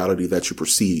versus the reality that you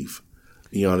perceive.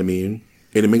 You know what I mean?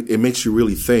 And it makes you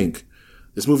really think.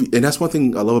 This movie, and that's one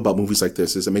thing I love about movies like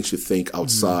this, is it makes you think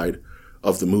outside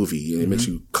of the movie, and it makes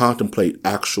you contemplate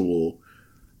actual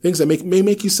things that may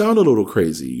make you sound a little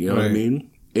crazy. You know what I mean?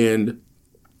 And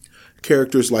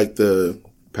characters like the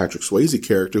Patrick Swayze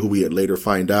character, who we had later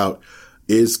find out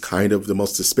is kind of the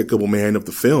most despicable man of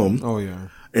the film. Oh yeah.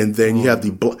 And then you have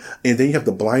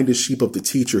the blindest sheep of the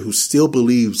teacher, who still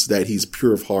believes that he's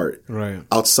pure of heart, right,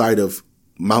 outside of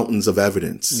mountains of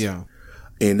evidence. Yeah.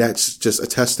 And that's just a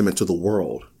testament to the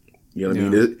world. You know what I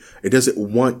mean? It doesn't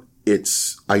want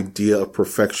its idea of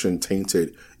perfection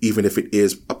tainted, even if it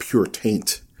is a pure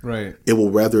taint. Right. It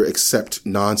will rather accept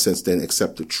nonsense than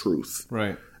accept the truth.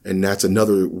 Right. And that's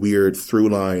another weird through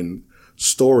line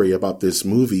story about this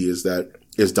movie, is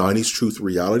Donnie's truth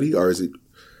reality, or is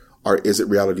it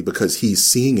reality because he's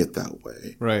seeing it that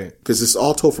way? Right. Because it's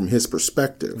all told from his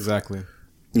perspective. Exactly.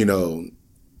 And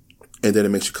then it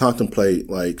makes you contemplate,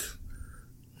 like,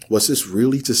 was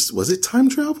it time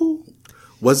travel?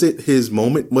 Was it his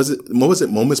moment? Was it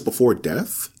moments before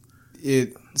death?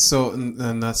 And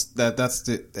that's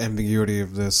the ambiguity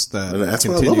of this that that's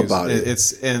continues. What I love about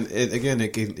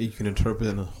it. You can interpret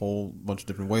it in a whole bunch of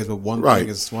different ways. But one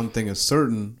thing is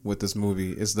certain with this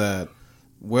movie is that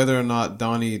whether or not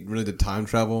Donnie really did time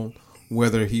travel,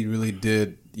 whether he really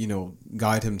did,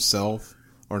 guide himself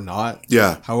or not.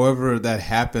 Yeah. However that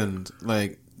happened,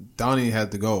 like, Donnie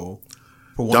had to go.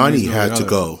 Donnie had to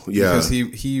go, yeah, because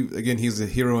he's the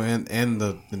hero and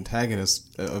the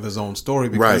antagonist of his own story,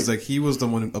 because like he was the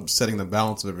one upsetting the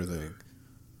balance of everything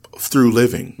through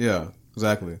living. Yeah,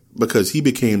 exactly. Because he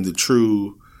became the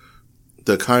true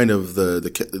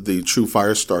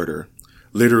fire starter,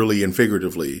 literally and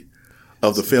figuratively,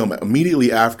 of the film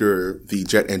immediately after the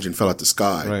jet engine fell out the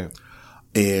sky. Right.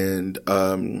 And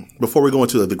before we go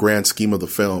into the grand scheme of the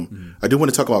film, I do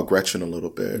want to talk about Gretchen a little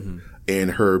bit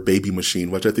and her baby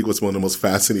machine, which I think was one of the most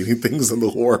fascinating things in the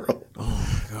world.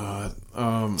 Oh,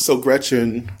 God. So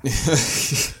Gretchen,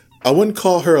 I wouldn't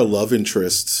call her a love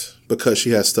interest because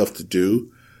she has stuff to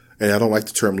do. And I don't like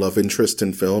the term love interest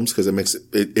in films because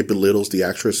it belittles the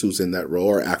actress who's in that role,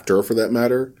 or actor for that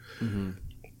matter.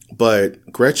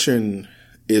 But Gretchen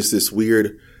is this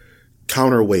weird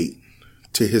counterweight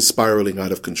to his spiraling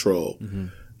out of control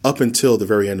up until the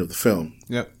very end of the film.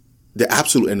 Yep. The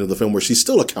absolute end of the film, where she's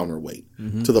still a counterweight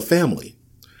to the family.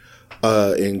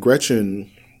 And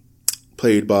Gretchen,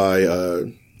 played by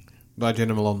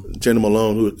Jenna Malone. Jenna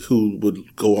Malone, who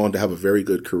would go on to have a very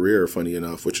good career, funny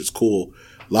enough, which is cool.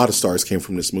 A lot of stars came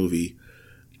from this movie.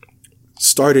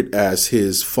 Started as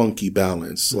his funky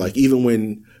balance. Like, even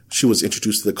when she was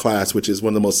introduced to the class, which is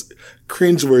one of the most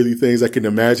cringeworthy things I can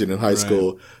imagine in high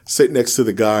school, sit next to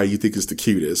the guy you think is the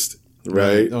cutest,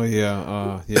 right? Oh,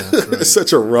 yeah. Yeah. That's right. It's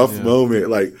such a rough moment.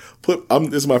 Like,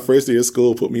 this is my first day of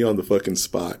school, put me on the fucking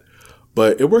spot.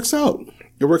 But it works out.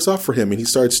 It works out for him, and he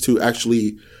starts to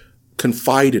actually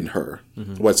confide in her.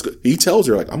 He tells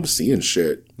her, like, I'm seeing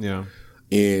shit. Yeah.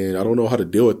 And I don't know how to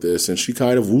deal with this. And she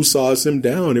kind of woo-saws him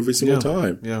down every single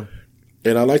time. Yeah.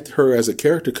 And I liked her as a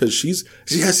character because she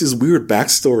has this weird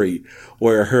backstory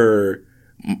where her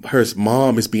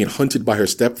mom is being hunted by her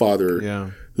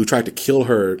stepfather, who tried to kill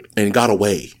her and got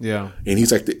away. Yeah. And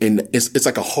he's like, and it's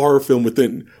like a horror film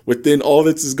within all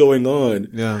this is going on.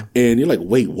 Yeah. And you're like,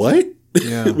 wait, what?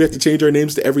 Yeah. We have to change our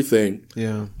names to everything.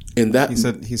 Yeah. And that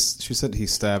she said he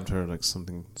stabbed her like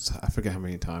something. I forget how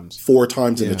many times. 4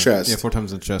 times in the chest. Yeah, 4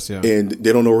 times in the chest. Yeah. And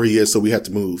they don't know where he is, so we had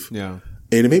to move. Yeah.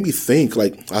 And it made me think,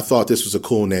 like, I thought this was a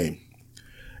cool name.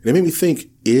 And it made me think,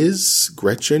 is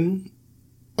Gretchen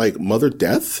like Mother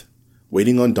Death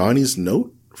waiting on Donnie's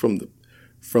note from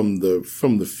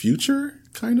the future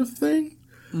kind of thing?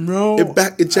 No.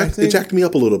 It jacked me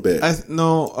up a little bit.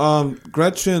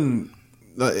 Gretchen,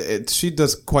 she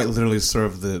does quite literally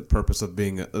serve the purpose of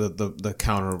being the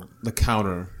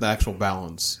counter, the actual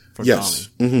balance for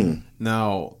Donnie.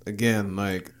 Now, again,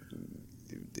 like,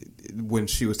 when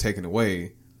she was taken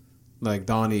away, like,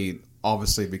 Donnie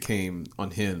obviously became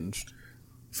unhinged,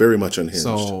 very much unhinged.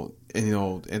 So,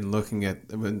 and looking at,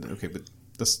 okay, but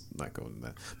let's not go into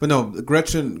that. But no,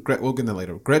 Gretchen, we'll get into that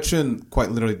later. Gretchen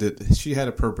quite literally she had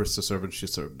a purpose to serve, and she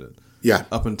served it. Yeah,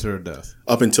 up until her death.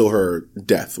 Up until her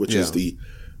death, which is the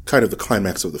kind of the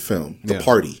climax of the film, the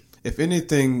party. If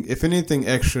anything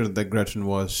extra that Gretchen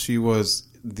was, she was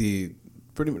the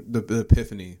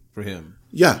epiphany for him.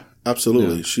 Yeah,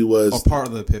 absolutely. Yeah. She was part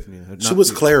of the epiphany. She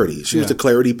was clarity. She was the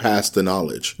clarity past the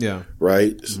knowledge. Yeah.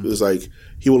 Right? It was like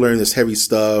he will learn this heavy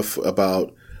stuff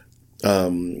about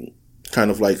kind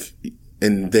of like,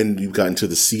 and then you got into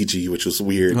the CG, which was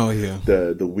weird. Oh yeah.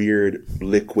 The weird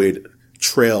liquid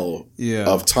trail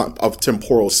of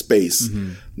temporal space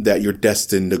that you're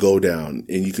destined to go down,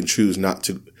 and you can choose not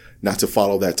to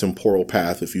follow that temporal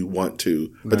path if you want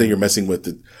to, but then you're messing with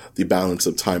the balance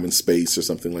of time and space or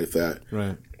something like that.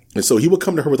 Right. And so he would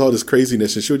come to her with all this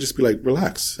craziness, and she would just be like,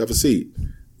 relax, have a seat,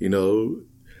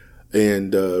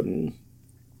 and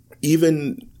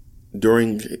even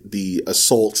during the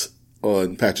assault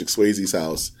on Patrick Swayze's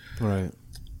house, right,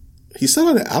 he still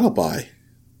had an alibi,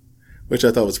 which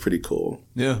I thought was pretty cool.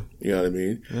 Yeah. You know what I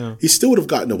mean? Yeah. He still would have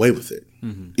gotten away with it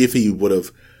if he would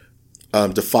have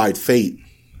defied fate.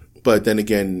 But then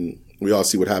again, we all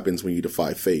see what happens when you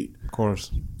defy fate. Of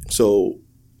course. So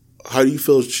how do you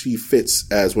feel she fits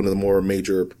as one of the more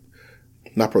major,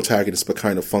 not protagonists, but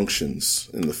kind of functions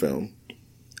in the film?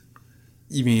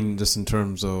 You mean just in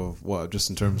terms of what? Just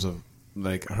in terms of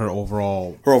like her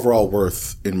overall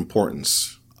worth and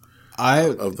importance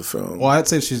of the film. Well, I'd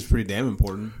say she's pretty damn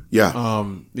important. Yeah.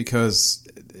 Because,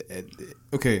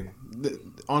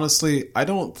 honestly, I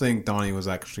don't think Donnie was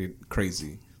actually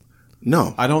crazy.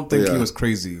 No, I don't think he was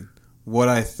crazy. What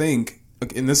I think,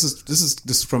 and this is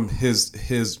just from his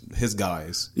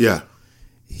guys. Yeah,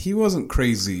 he wasn't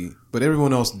crazy, but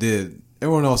everyone else did.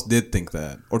 Everyone else did think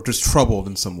that, or just troubled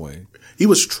in some way. He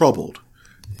was troubled.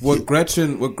 What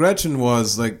Gretchen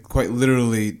was, like, quite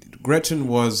literally, Gretchen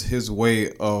was his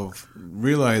way of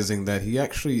realizing that he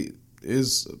actually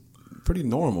is pretty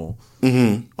normal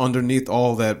underneath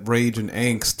all that rage and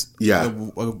angst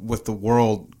with the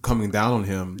world coming down on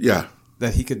him. Yeah.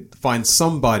 That he could find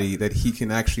somebody that he can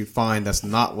actually find that's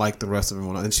not like the rest of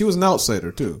everyone else. And she was an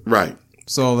outsider too. Right.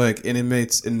 So, like, and it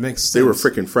makes sense. They were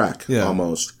freaking frack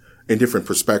almost in different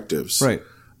perspectives. Right.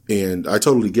 And I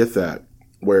totally get that,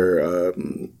 where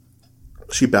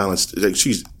she balanced, like,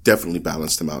 she's definitely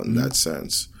balanced him out in that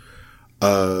sense.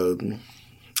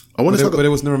 I want to talk, but it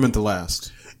was never meant to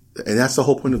last. And that's the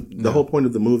whole point of the whole point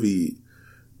of the movie.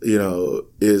 You know,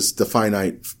 is the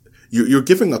finite. You're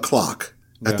giving a clock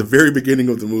at the very beginning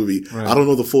of the movie. Right. I don't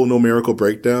know the full numerical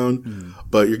breakdown,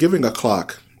 but you're giving a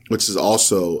clock, which is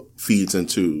also feeds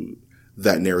into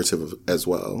that narrative as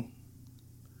well.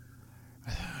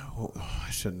 Oh, I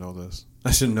should know this.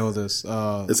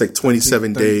 It's like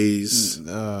 27 days.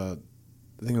 I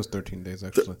think it was 13 days,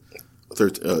 actually.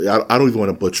 I don't even want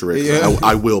to butcher it. Yeah.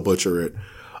 I will butcher it.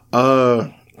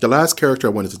 The last character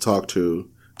I wanted to talk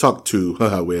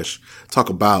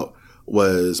about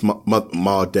was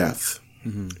Ma Death.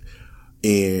 Mm-hmm.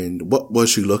 And what was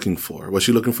she looking for? Was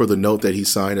she looking for the note that he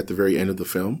signed at the very end of the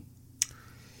film?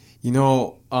 You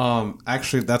know,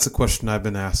 actually, that's a question I've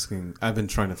been asking. I've been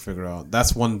trying to figure out.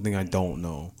 That's one thing I don't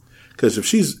know. Because if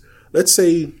she's, let's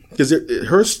say, because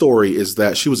her story is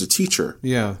that she was a teacher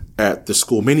at the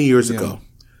school many years ago.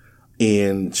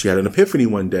 And she had an epiphany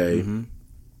one day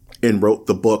and wrote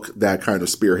the book that kind of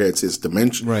spearheads his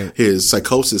dementia, his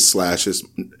psychosis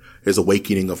 / his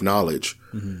awakening of knowledge.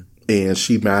 Mm-hmm. And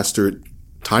she mastered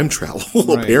time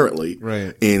travel, apparently.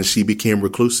 Right. And she became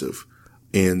reclusive.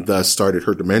 And thus started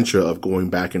her dementia of going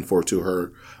back and forth to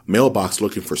her mailbox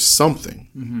looking for something.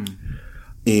 Mm-hmm.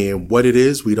 And what it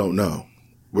is, we don't know.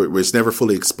 It's never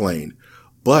fully explained.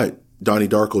 But Donnie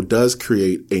Darko does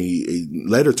create a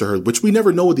letter to her, which we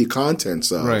never know the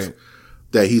contents of,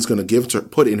 that he's going to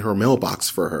put in her mailbox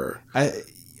for her.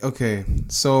 Okay,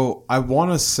 so I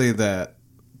want to say that,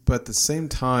 but at the same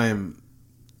time,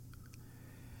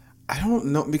 I don't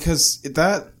know, because at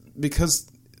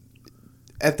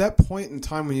that point in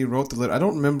time when he wrote the letter, I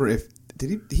don't remember if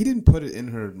he didn't put it in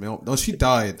her mail. No, she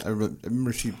died. I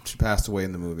remember she passed away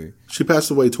in the movie. She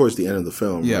passed away towards the end of the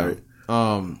film. Yeah.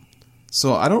 Right?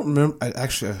 So I don't remember.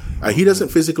 He doesn't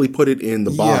physically put it in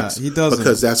the box. Yeah, he doesn't,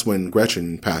 because that's when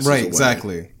Gretchen passes away. Right.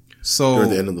 Exactly. So near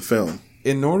the end of the film.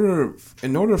 In order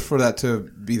for that to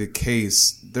be the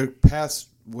case, their paths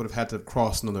would have had to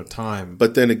cross another time.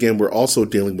 But then again, we're also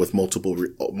dealing with multiple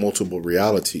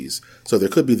realities. So there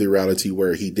could be the reality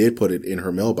where he did put it in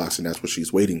her mailbox, and that's what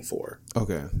she's waiting for.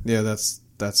 Okay, yeah,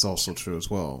 that's also true as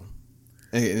well.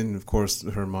 And of course,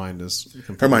 her mind is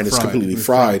completely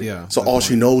fried. Yeah. So all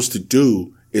she knows to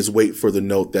do is wait for the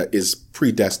note that is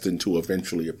predestined to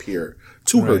eventually appear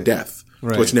to her death,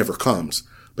 which never comes.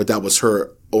 But that was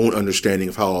her own understanding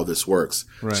of how all this works.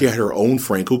 Right. She had her own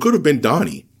Frank, who could have been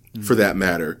Donnie. For that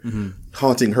matter,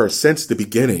 haunting her since the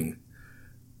beginning,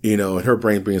 you know, and her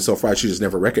brain being so fried, she just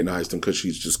never recognized him because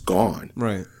she's just gone.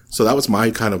 Right. So that was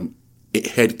my kind of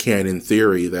headcanon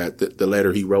theory that the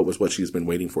letter he wrote was what she's been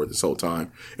waiting for this whole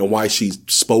time, and why she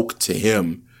spoke to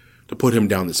him to put him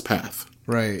down this path.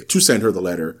 Right. To send her the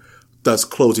letter, thus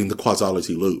closing the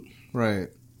causality loop. Right.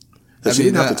 She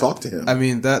didn't have to talk to him. I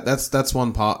mean, that's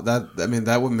one part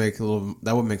that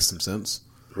would make some sense.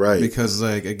 Right. Because,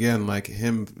 like, again, like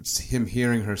him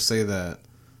hearing her say that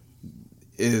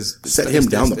set him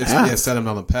down the path. Yeah, set him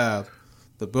down the path.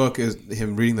 The book is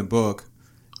him reading the book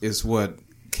is what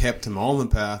kept him on the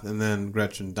path, and then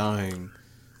Gretchen dying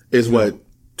is what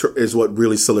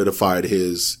really solidified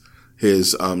his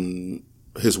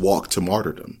walk to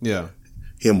martyrdom. Yeah.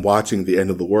 Him watching the end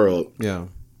of the world. Yeah.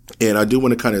 And I do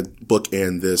want to kind of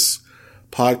bookend this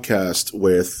podcast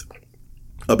with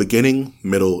a beginning,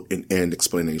 middle, and end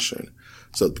explanation.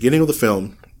 So at the beginning of the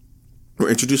film, we're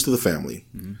introduced to the family.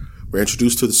 Mm-hmm. We're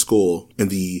introduced to the school,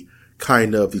 and the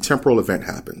temporal event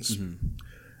happens. Mm-hmm.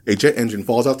 A jet engine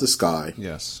falls out the sky.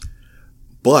 Yes.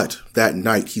 But that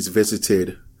night, he's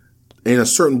visited in a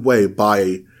certain way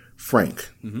by Frank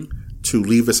to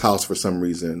leave his house for some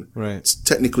reason. Right. It's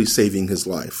technically saving his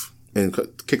life and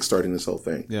kickstarting this whole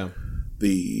thing. Yeah.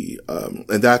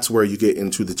 And that's where you get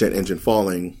into the jet engine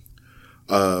falling.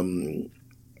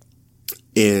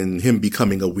 In him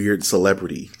becoming a weird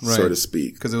celebrity, so to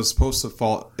speak. Because it was supposed to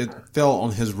fall. It fell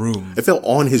on his room. It fell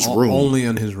on his room. Only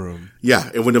on his room. Yeah,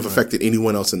 it wouldn't have affected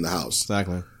anyone else in the house.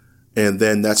 Exactly. And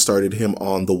then that started him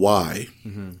on the why.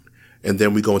 Mm-hmm. And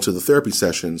then we go into the therapy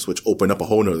sessions, which open up a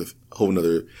whole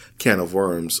nother can of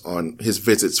worms on his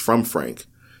visits from Frank.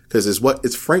 Because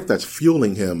it's Frank that's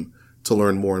fueling him to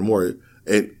learn more and more.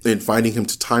 And finding him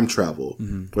to time travel,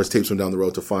 which takes him down the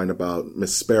road to find about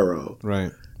Miss Sparrow.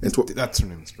 Right. And that's her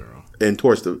name, Sparrow. And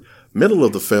towards the middle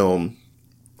of the film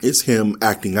is him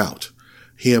acting out.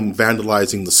 Him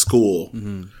vandalizing the school.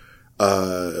 Mm-hmm.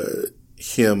 I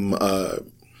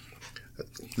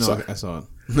saw it.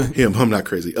 I'm not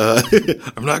crazy.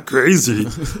 I'm not crazy.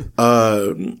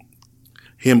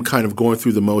 Him kind of going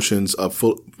through the motions of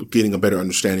getting a better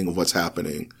understanding of what's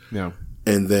happening. Yeah.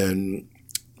 And then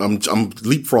I'm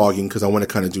leapfrogging because I want to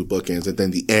kind of do bookends. And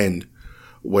then the end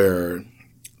where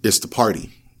it's the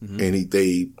party, and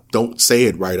they don't say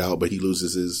it right out, but he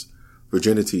loses his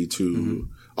virginity to,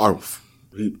 or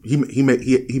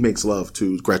he makes love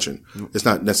to Gretchen. It's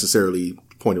not necessarily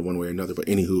pointed one way or another, but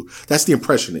anywho, that's the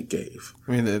impression it gave.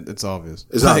 I mean, it's obvious.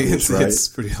 It's obvious, right? It's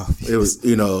pretty obvious. It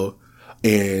was,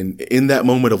 and in that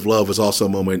moment of love was also a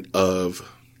moment of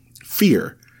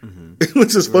fear,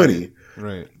 which is funny,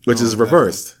 right? Which is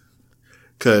reversed,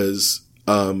 because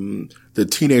the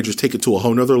teenagers take it to a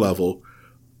whole nother level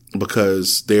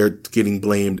because they're getting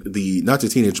blamed. Not the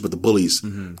teenagers, but the bullies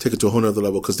take it to a whole nother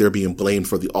level because they're being blamed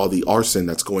for all the arson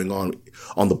that's going on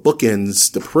the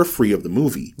bookends, the periphery of the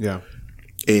movie. Yeah,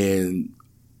 and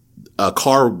a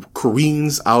car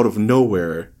careens out of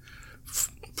nowhere,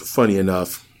 funny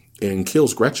enough, and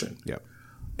kills Gretchen. Yeah.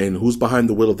 And who's behind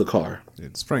the wheel of the car?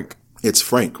 It's Frank. It's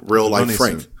Frank, real life bunny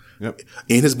Frank. Suit. Yep.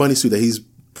 In his bunny suit that he's,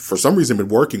 for some reason, been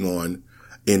working on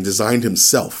and designed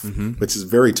himself, which is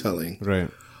very telling. Right.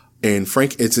 And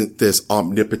Frank isn't this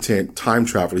omnipotent time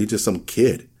traveler. He's just some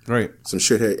kid. Right. Some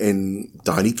shithead. And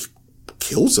Donnie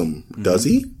kills him, does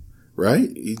he? Right?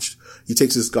 He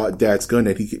takes his dad's gun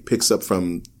that he picks up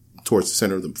from towards the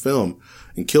center of the film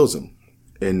and kills him.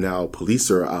 And now police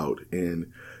are out,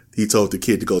 and he told the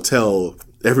kid to go tell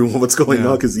everyone what's going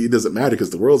on because it doesn't matter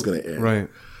because the world's going to end. Right.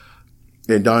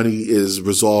 And Donnie is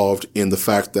resolved in the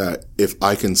fact that if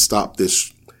I can stop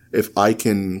this, if I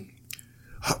can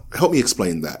help me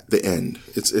explain that, the end.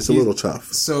 It's a little tough.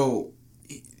 So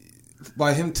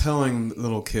by him telling the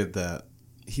little kid that,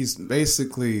 he's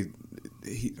basically,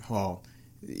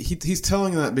 he's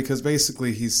telling that because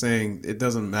basically he's saying it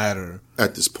doesn't matter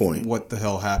at this point what the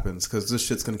hell happens because this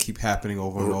shit's going to keep happening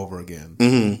over and over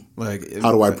again. Like,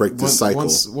 how do I break this cycle?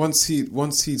 Once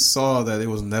he saw that it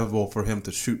was inevitable for him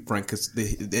to shoot Frank, because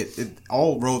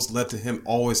all roads led to him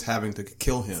always having to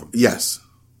kill him. Yes.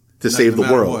 To save the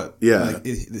world. What. Yeah. Like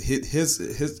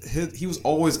he was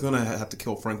always going to have to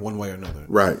kill Frank one way or another.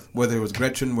 Right. Whether it was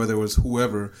Gretchen, whether it was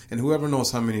whoever, and whoever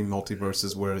knows how many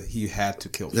multiverses where he had to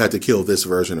kill Frank. He had to kill this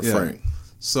version of Frank.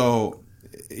 So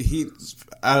he,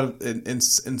 in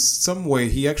some way,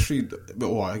 he actually,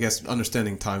 well, I guess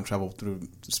understanding time travel through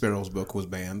Sparrow's book was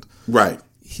banned. Right.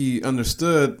 He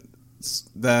understood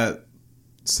that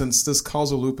since this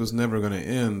causal loop is never going to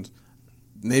end,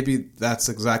 maybe that's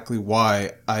exactly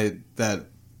why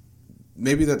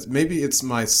maybe it's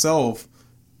myself,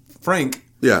 Frank,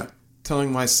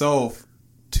 telling myself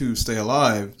to stay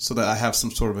alive so that I have some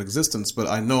sort of existence, but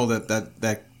I know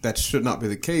that should not be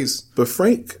the case. But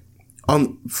Frank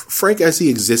as he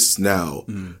exists now,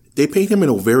 they paint him in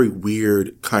a very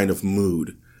weird kind of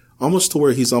mood, almost to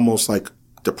where he's almost like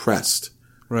depressed.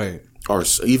 Right. Or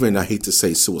even, I hate to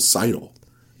say, suicidal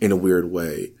in a weird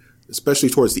way. Especially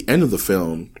towards the end of the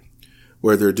film,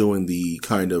 where they're doing the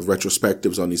kind of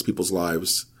retrospectives on these people's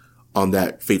lives on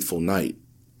that fateful night.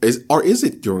 Is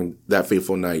it during that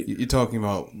fateful night? You're talking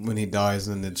about when he dies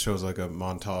and it shows like a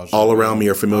montage. All around me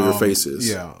are familiar faces.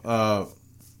 Yeah.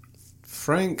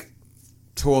 Frank,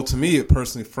 well, to me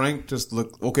personally, Frank just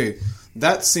looked, okay,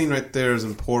 that scene right there is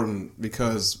important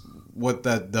because what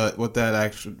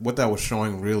that was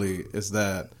showing really is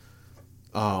that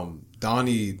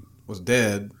Donnie was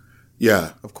dead.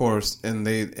 Yeah, of course, and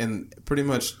pretty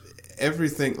much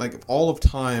everything, like all of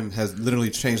time, has literally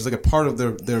changed. Like a part of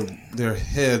their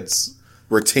heads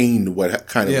retained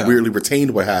weirdly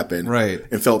retained what happened, right,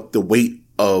 and felt the weight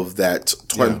of that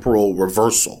temporal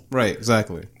reversal, right,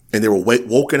 exactly. And they were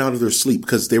woken out of their sleep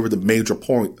because they were the major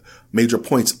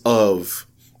points of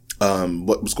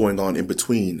what was going on in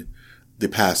between the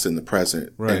past and the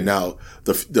present, right. And now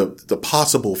the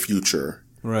possible future.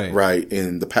 Right,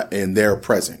 in their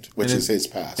present, which is his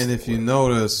past. And if you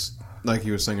notice, like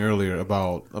you were saying earlier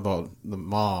about the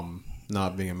mom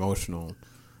not being emotional,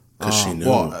 because she knew.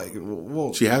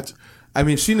 Well, she had to. I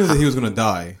mean, she knew that he was going to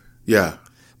die. Yeah,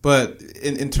 but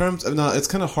in terms of now, it's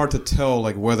kind of hard to tell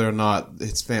like whether or not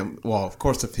his family. Well, of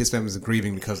course, his family is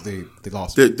grieving because they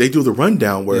lost. They do the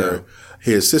rundown where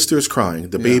his sister is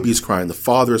crying, the baby's crying, the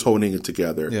father is holding it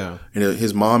together, and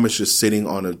his mom is just sitting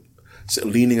on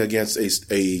leaning against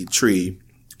a tree,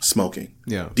 smoking,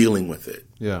 dealing with it.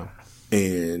 Yeah.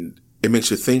 And it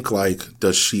makes you think, like,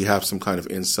 does she have some kind of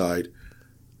inside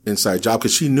job?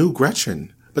 Because she knew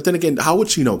Gretchen. But then again, how would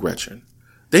she know Gretchen?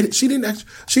 She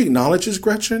acknowledges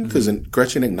Gretchen because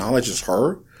Gretchen acknowledges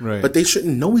her. Right. But they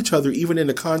shouldn't know each other even in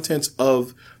the contents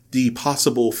of the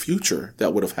possible future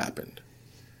that would have happened.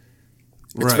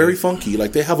 It's very funky.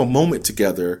 Like, they have a moment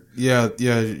together. Yeah,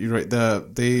 you're right.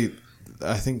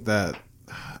 I think that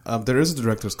there is a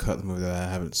director's cut of the movie that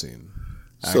I haven't seen.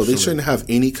 Actually. So they shouldn't have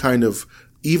any kind of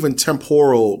even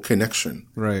temporal connection.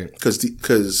 Right.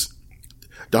 Because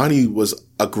Donnie was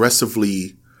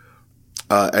aggressively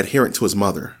adherent to his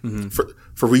mother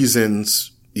for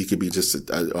reasons. He could be just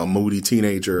a moody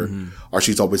teenager, or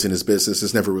she's always in his business.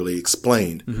 It's never really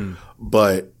explained,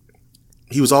 but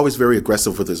he was always very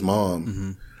aggressive with his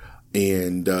mom,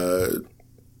 and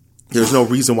there's no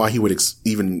reason why he would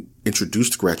even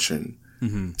introduce Gretchen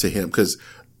to him, because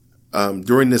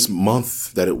during this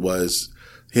month that it was,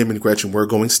 him and Gretchen were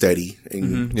going steady.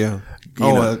 And,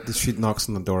 she knocks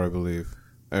on the door, I believe.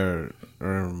 Or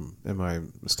am I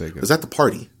mistaken? It was at the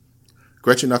party.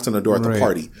 Gretchen knocks on the door at the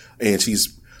party, and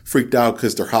she's freaked out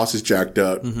because their house is jacked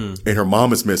up and her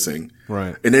mom is missing.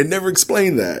 Right. And they never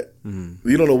explain that.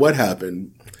 You don't know what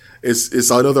happened. It's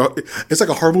like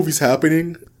a horror movie's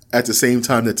happening at the same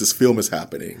time that this film is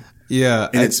happening. Yeah.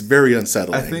 And it's very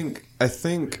unsettling. I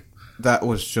think that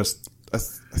was just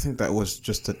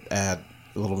to add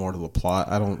a little more to the plot.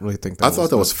 I don't really think that I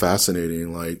thought that was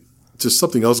fascinating. Like, just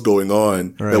something else going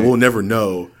on that we'll never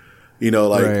know.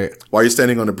 While you're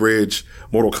standing on the bridge,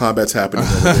 Mortal Kombat's happening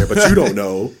over there, but you don't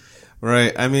know.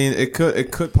 Right. I mean, it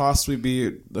could possibly be.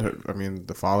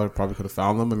 The father probably could have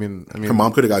found them. I mean, her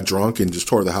mom could have got drunk and just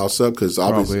tore the house up because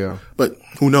obviously. Probably, yeah. But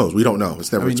who knows? We don't know.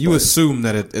 It's never. You assume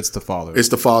that it's the father. It's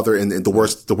the father, and the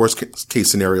worst case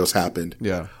scenarios happened.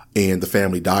 Yeah. And the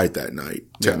family died that night.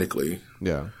 Technically.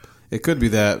 Yeah. It could be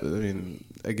that. I mean,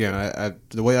 again, I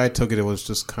the way I took it, it was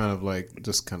just kind of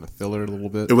filler a little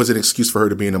bit. It was an excuse for her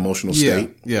to be in an emotional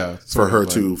state. Yeah. For her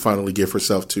to finally give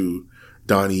herself to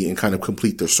Donnie and kind of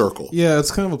complete their circle. Yeah,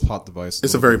 it's kind of a plot device.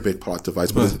 It's a very big plot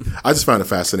device, but I just found it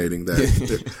fascinating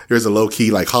that there's a low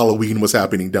key, like, Halloween was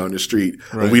happening down the street,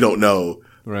 and we don't know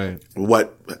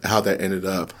how that ended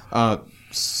up.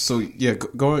 So yeah,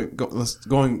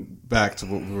 going back to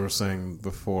what we were saying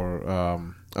before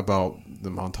about the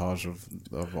montage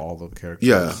of all the characters.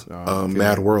 Yeah,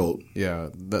 Mad World. Yeah,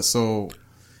 so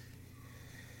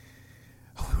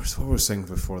what were we saying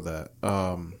before that?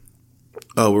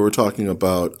 We were talking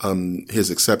about his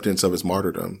acceptance of his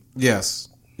martyrdom. Yes.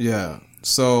 Yeah.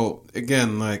 So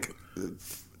again, like,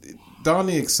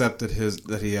 Donnie accepted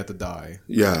that he had to die.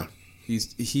 Yeah.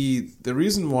 The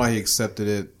reason why he accepted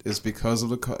it is because of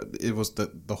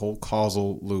the whole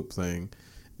causal loop thing.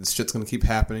 This shit's gonna keep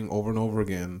happening over and over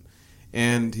again,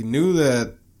 and he knew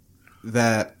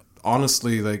that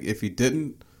honestly, like, if he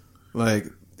didn't, like,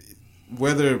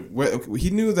 he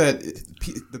knew that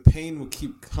the pain would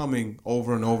keep coming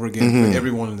over and over again for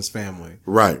everyone in his family,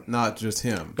 right? Not just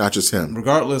him.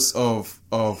 Regardless of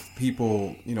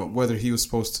people, whether he was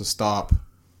supposed to stop,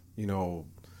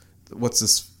 what's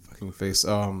this fucking face?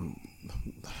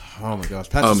 Oh my gosh,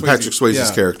 Patrick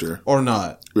Swayze's character, or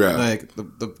not? Yeah. Like,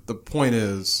 the point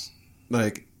is,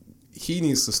 like, he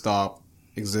needs to stop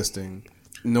existing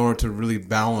in order to really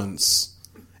balance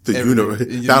the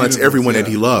universe, everyone that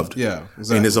he loved,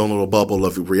 exactly. in his own little bubble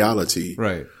of reality,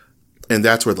 right? And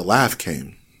that's where the laugh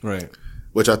came, right?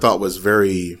 Which I thought was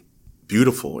very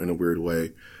beautiful in a weird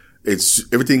way.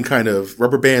 It's everything kind of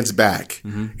rubber bands back,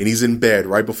 and he's in bed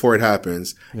right before it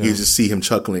happens. Yeah. You just see him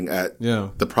chuckling at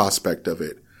the prospect of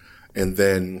it, and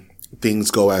then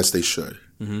things go as they should.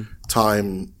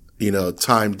 Time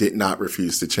did not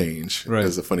refuse to change. Right.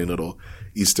 There's a funny little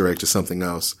Easter egg to something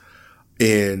else,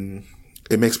 and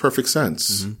it makes perfect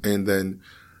sense. And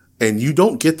you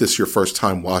don't get this your first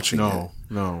time watching it.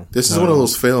 No. This is one of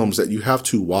those films that you have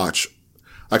to watch.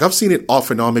 Like, I've seen it off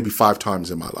and on maybe 5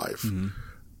 times in my life.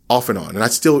 Off and on. And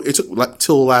it took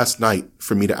till last night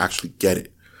for me to actually get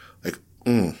it. Like,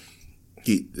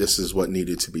 this is what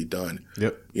needed to be done.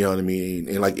 Yep. You know what I mean?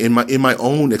 And, like, in my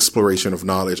own exploration of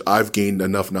knowledge, I've gained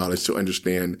enough knowledge to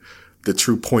understand the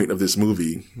true point of this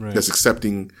movie. Right. That's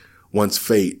accepting one's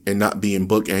fate and not being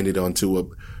bookended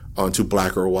onto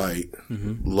black or white,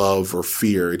 love or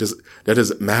fear. That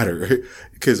doesn't matter,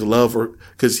 because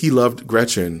he loved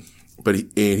Gretchen, but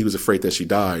he was afraid that she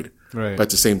died. Right. But at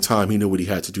the same time, he knew what he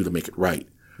had to do to make it right.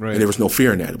 Right. And there was no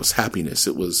fear in that. It was happiness.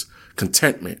 It was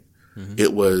contentment.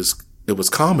 It was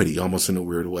comedy, almost in a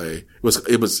weird way.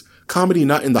 It was comedy,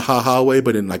 not in the ha-ha way,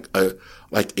 but in like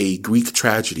a Greek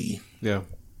tragedy. Yeah.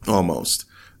 Almost.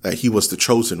 That he was the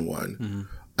chosen one.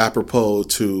 Apropos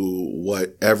to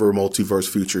whatever multiverse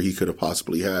future he could have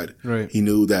possibly had. Right. He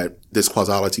knew that this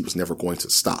causality was never going to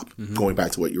stop. Going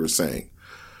back to what you were saying.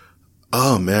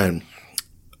 Oh, man.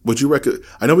 Would you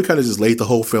I know we kind of just laid the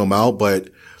whole film out, but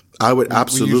I would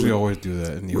absolutely. We usually always do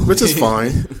that anyway. Which is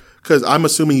fine. Because I'm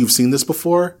assuming you've seen this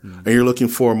before, and you're looking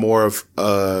for more of,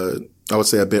 I would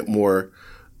say, a bit more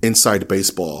inside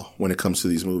baseball when it comes to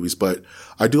these movies. But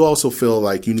I do also feel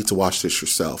like you need to watch this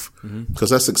yourself,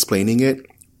 because us explaining it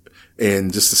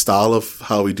and just the style of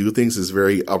how we do things is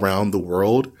very around the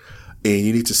world. and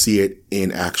you need to see it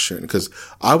in action. Because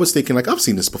I was thinking, like, I've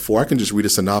seen this before. I can just read a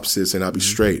synopsis and I'll be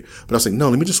straight. But I was like, no,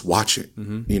 let me just watch it.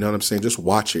 You know what I'm saying? Just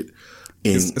watch it.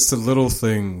 And it's the little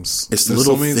things. It's the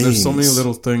little things. There's so many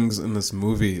little things in this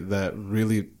movie that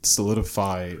really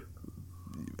solidify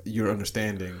your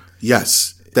understanding.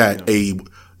 Yes, that a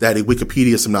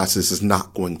Wikipedia synopsis is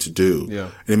not going to do.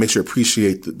 Yeah. And it makes you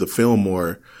appreciate the film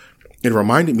more. It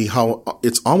reminded me how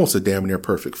it's almost a damn near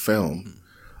perfect film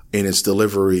in its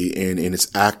delivery and in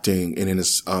its acting and in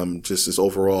its just its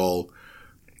overall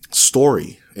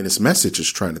story and its message is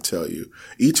trying to tell you.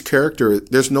 Each character,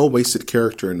 there's no wasted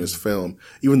character in this film.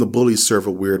 Even the bullies serve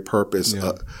a weird purpose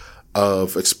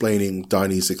of explaining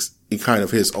Donnie's kind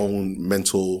of his own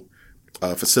mental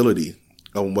facility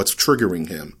on what's triggering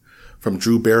him. From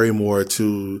Drew Barrymore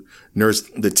to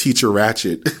the teacher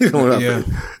Ratchet, you know,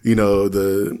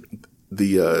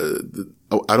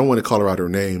 I don't want to call her out her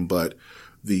name, but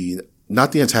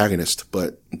not the antagonist,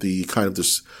 but the kind of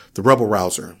the rebel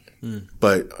rouser,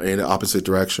 but in the opposite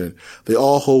direction. They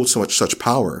all hold such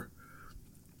power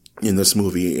in this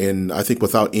movie. And I think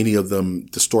without any of them,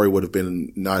 the story would have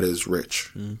been not as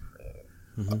rich.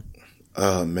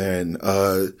 Oh man.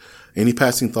 Any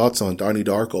passing thoughts on Donnie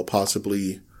Darko?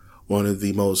 Possibly one of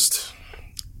the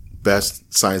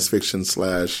best science fiction /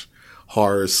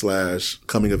 horror /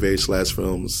 coming of age /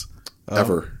 films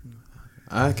ever.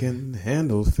 I can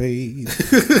handle fate,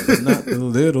 but not the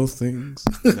little things.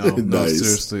 No, Nice.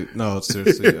 seriously. No,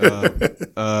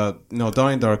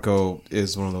 Donnie Darko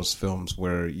is one of those films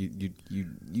where you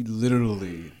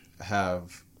literally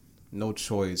have no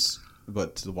choice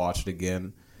but to watch it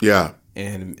again. Yeah.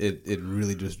 And it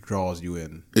really just draws you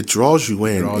in. It draws you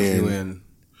in.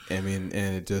 I mean,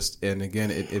 and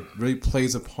it really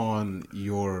plays upon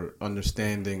your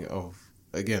understanding of,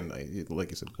 again, like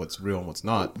you said, what's real and what's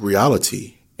not.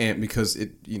 Reality. And because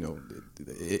it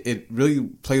really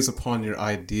plays upon your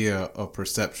idea of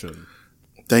perception.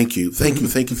 Thank you. I was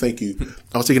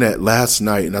thinking that last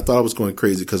night and I thought I was going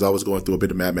crazy because I was going through a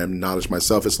bit of madman knowledge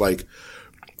myself. It's like,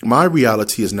 my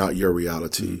reality is not your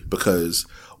reality, because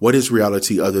what is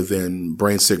reality other than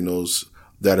brain signals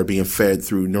that are being fed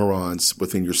through neurons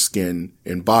within your skin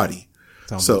and body?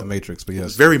 Sounds like the Matrix, but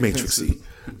yes. Very Matrixy.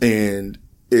 And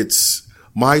it's,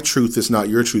 my truth is not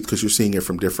your truth because you're seeing it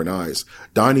from different eyes.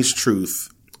 Donnie's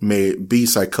truth, may it be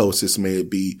psychosis, may it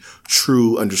be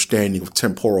true understanding of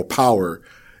temporal power,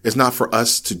 is not for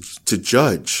us to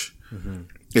judge.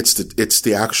 It's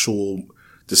the actual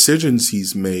decisions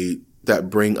he's made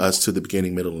that bring us to the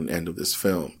beginning, middle, and end of this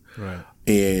film. Right.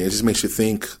 And it just makes you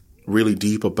think really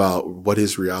deep about what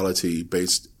is reality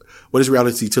to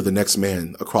the next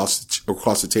man across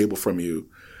the table from you,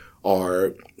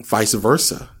 or vice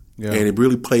versa. Yeah. And it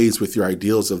really plays with your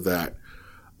ideals of that.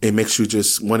 It makes you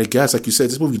just want to guess. Like you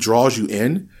said, this movie draws you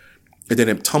in and then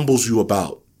it tumbles you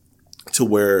about to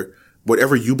where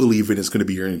whatever you believe in is going to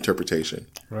be your interpretation.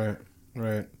 Right. You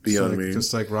know what I mean?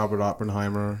 Just like Robert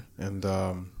Oppenheimer and,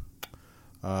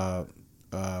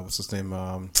 what's his name?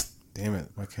 Damn it.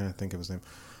 Why can't I think of his name?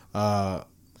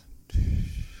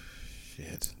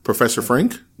 Shit. Professor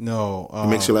Frank? No. He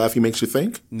makes you laugh, he makes you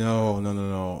think? No.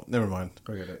 Never mind.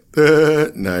 Forget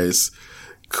it. Nice.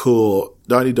 Cool.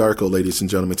 Donnie Darko, ladies and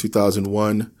gentlemen,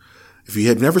 2001. If you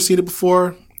had never seen it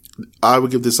before, I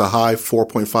would give this a high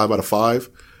 4.5 out of 5.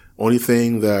 Only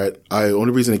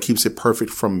reason it keeps it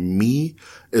perfect from me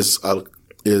is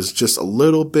just a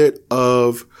little bit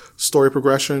of story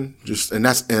progression. And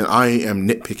I am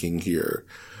nitpicking here.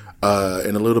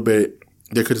 And a little bit,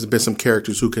 there could have been some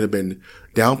characters who could have been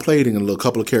downplayed and a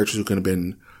couple of characters who could have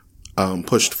been,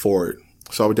 pushed forward.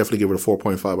 So I would definitely give it a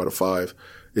 4.5 out of 5.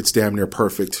 It's damn near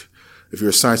perfect. If you're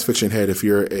a science fiction head, if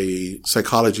you're a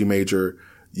psychology major,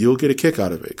 you'll get a kick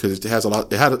out of it because it has a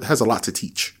lot to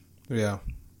teach. Yeah.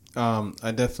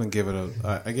 I definitely give it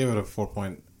I gave it a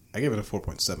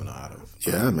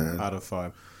 4.7 out of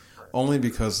 5. Only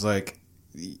because, like,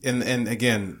 and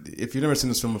again, if you've never seen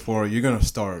this film before, you're gonna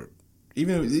start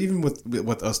even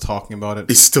with us talking about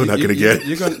it. It's still not gonna get.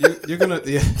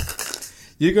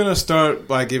 You're gonna start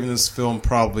by giving this film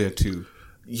probably a 2.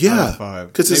 Yeah, out of 5.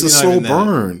 Because it's a slow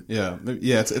burn. Yeah,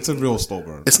 it's a real slow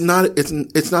burn. It's not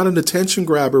an attention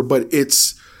grabber, but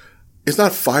it's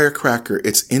not firecracker.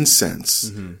 It's incense.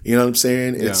 Mm-hmm. You know what I'm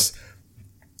saying? Yeah. It's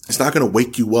not going to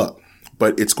wake you up,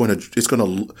 but it's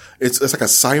like a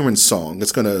siren song.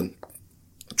 It's going to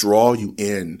draw you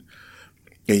in,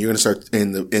 and you're going to start,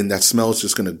 and that smell is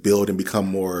just going to build and become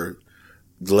more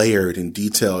layered and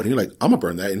detailed. And you're like, I'm gonna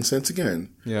burn that incense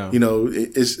again. Yeah, you know,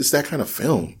 it's that kind of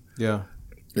film. Yeah.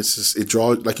 It's just, it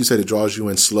draws you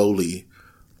in slowly,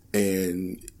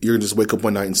 and you're gonna just wake up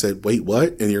one night and say, wait,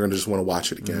 what? And you're gonna just want to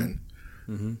watch it again.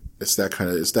 Mm-hmm. It's that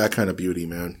kind of beauty,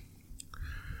 man.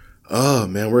 Oh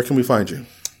man, where can we find you?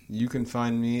 You can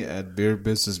find me at Beer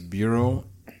Business Bureau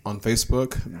on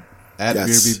Facebook, at Beer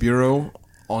B Bureau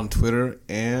on Twitter,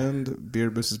 and Beer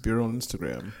Business Bureau on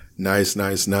Instagram. Nice.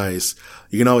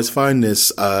 You can always find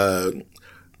this, I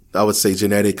would say,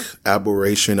 genetic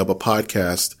aberration of a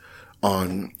podcast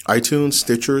on iTunes,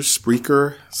 Stitcher,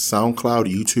 Spreaker, SoundCloud,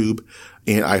 YouTube,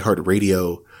 and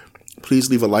iHeartRadio. Please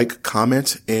leave a like,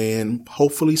 comment, and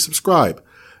hopefully subscribe.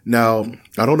 Now,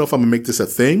 I don't know if I'm going to make this a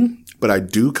thing, but I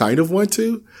do kind of want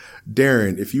to.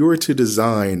 Darren, if you were to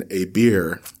design a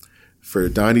beer for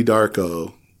Donnie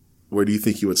Darko, where do you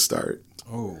think you would start?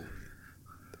 Oh,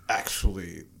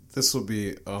 actually, this would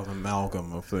be an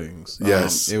amalgam of things.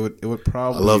 Yes. It would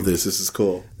probably... I love this. This is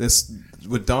cool. This,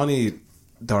 with Donnie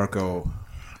Darko,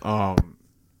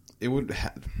 it would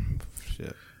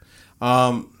shit.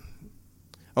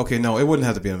 Okay, no, it wouldn't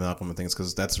have to be an amalgam of things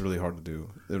because that's really hard to do.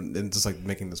 It's just like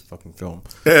making this fucking film,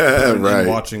 and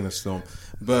watching this film.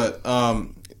 But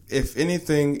if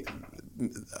anything,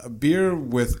 a beer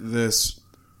with this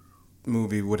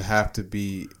movie would have to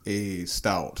be a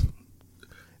stout.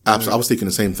 Absolutely, I was thinking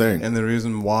the same thing. And the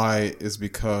reason why is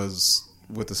because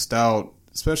with a stout,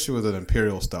 especially with an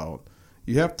imperial stout,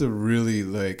 you have to really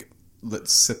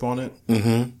let's sip on it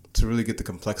to really get the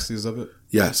complexities of it.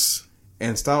 Yes.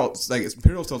 And stouts, like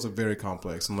imperial stouts, are very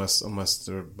complex unless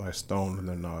they're by Stone, and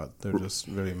they're not. They're just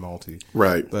really malty.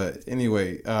 Right. But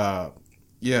anyway,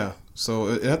 yeah. So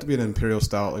it had to be an imperial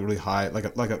stout, like really high,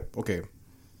 okay,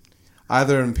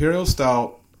 either an imperial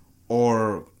stout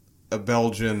or a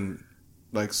Belgian,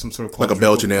 like some sort of like a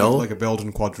Belgian ale, like a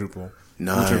Belgian quadruple.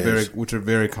 Nice. Which are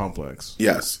very complex.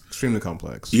 Yes. Extremely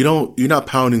complex. You're not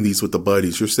pounding these with the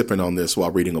buddies. You're sipping on this while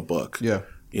reading a book. Yeah.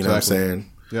 You know what I'm saying?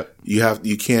 Yep.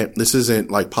 You can't, this isn't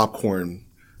like popcorn.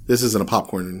 This isn't a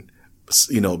popcorn,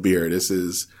 beer. This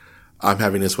is, I'm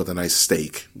having this with a nice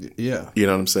steak. Yeah. You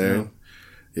know what I'm saying?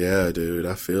 Yeah, dude.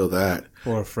 I feel that.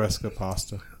 Or a fresca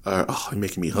pasta. You're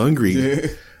making me hungry. Yeah.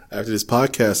 After this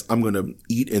podcast, I'm going to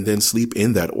eat and then sleep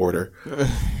in that order.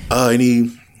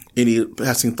 Any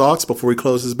passing thoughts before we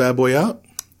close this bad boy out?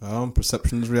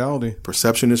 Perception is reality.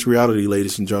 Perception is reality,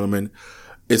 ladies and gentlemen.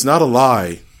 It's not a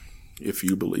lie if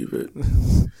you believe it.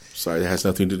 Sorry, that has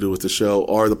nothing to do with the show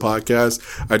or the podcast.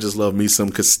 I just love me some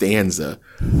Costanza.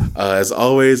 As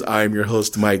always, I'm your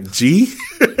host, Mike G.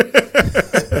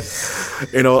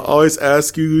 And I'll always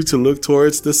ask you to look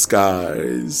towards the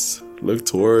skies. Look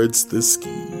towards the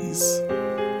skis.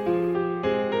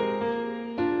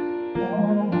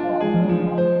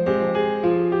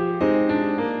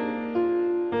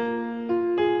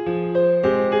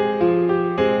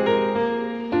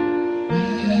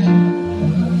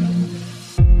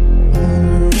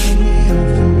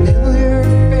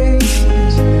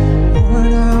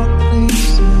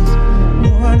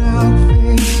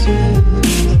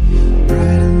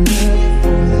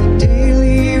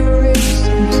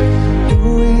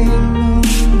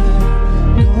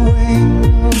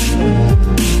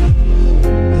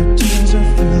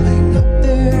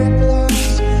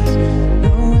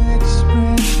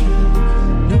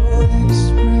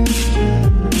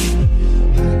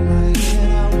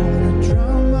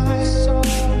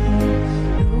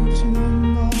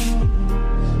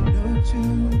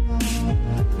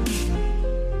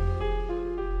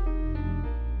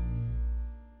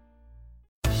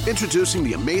 Introducing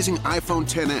the amazing iPhone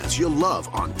XS you'll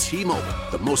love on T-Mobile,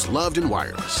 the most loved in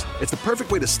wireless. It's the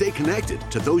perfect way to stay connected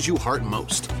to those you heart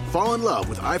most. Fall in love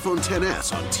with iPhone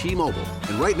XS on T-Mobile.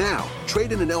 And right now,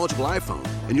 trade in an eligible iPhone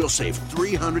and you'll save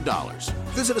 $300.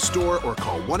 Visit a store or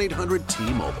call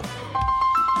 1-800-T-Mobile.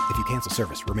 If you cancel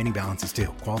service, remaining balance is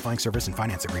due. Qualifying service and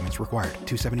finance agreements required.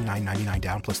 $279.99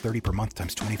 down plus $30 per month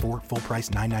times 24. Full price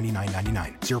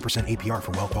 $999.99. 0% APR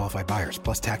for well-qualified buyers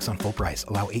plus tax on full price.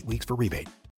 Allow 8 weeks for rebate.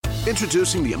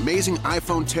 Introducing the amazing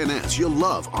iPhone XS you'll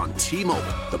love on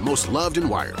T-Mobile, the most loved in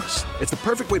wireless. It's the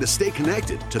perfect way to stay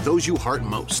connected to those you heart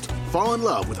most. Fall in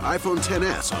love with iPhone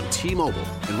XS on T-Mobile.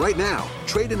 And right now,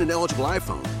 trade in an eligible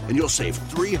iPhone and you'll save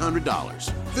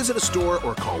 $300. Visit a store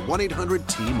or call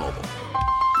 1-800-T-Mobile.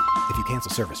 If you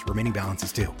cancel service, remaining balance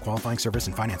is due. Qualifying service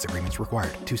and finance agreements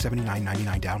required.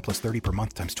 $279.99 down plus $30 per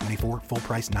month times 24. Full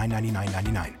price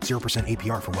 $999.99. 0%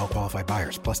 APR for well-qualified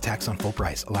buyers plus tax on full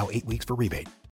price. Allow 8 weeks for rebate.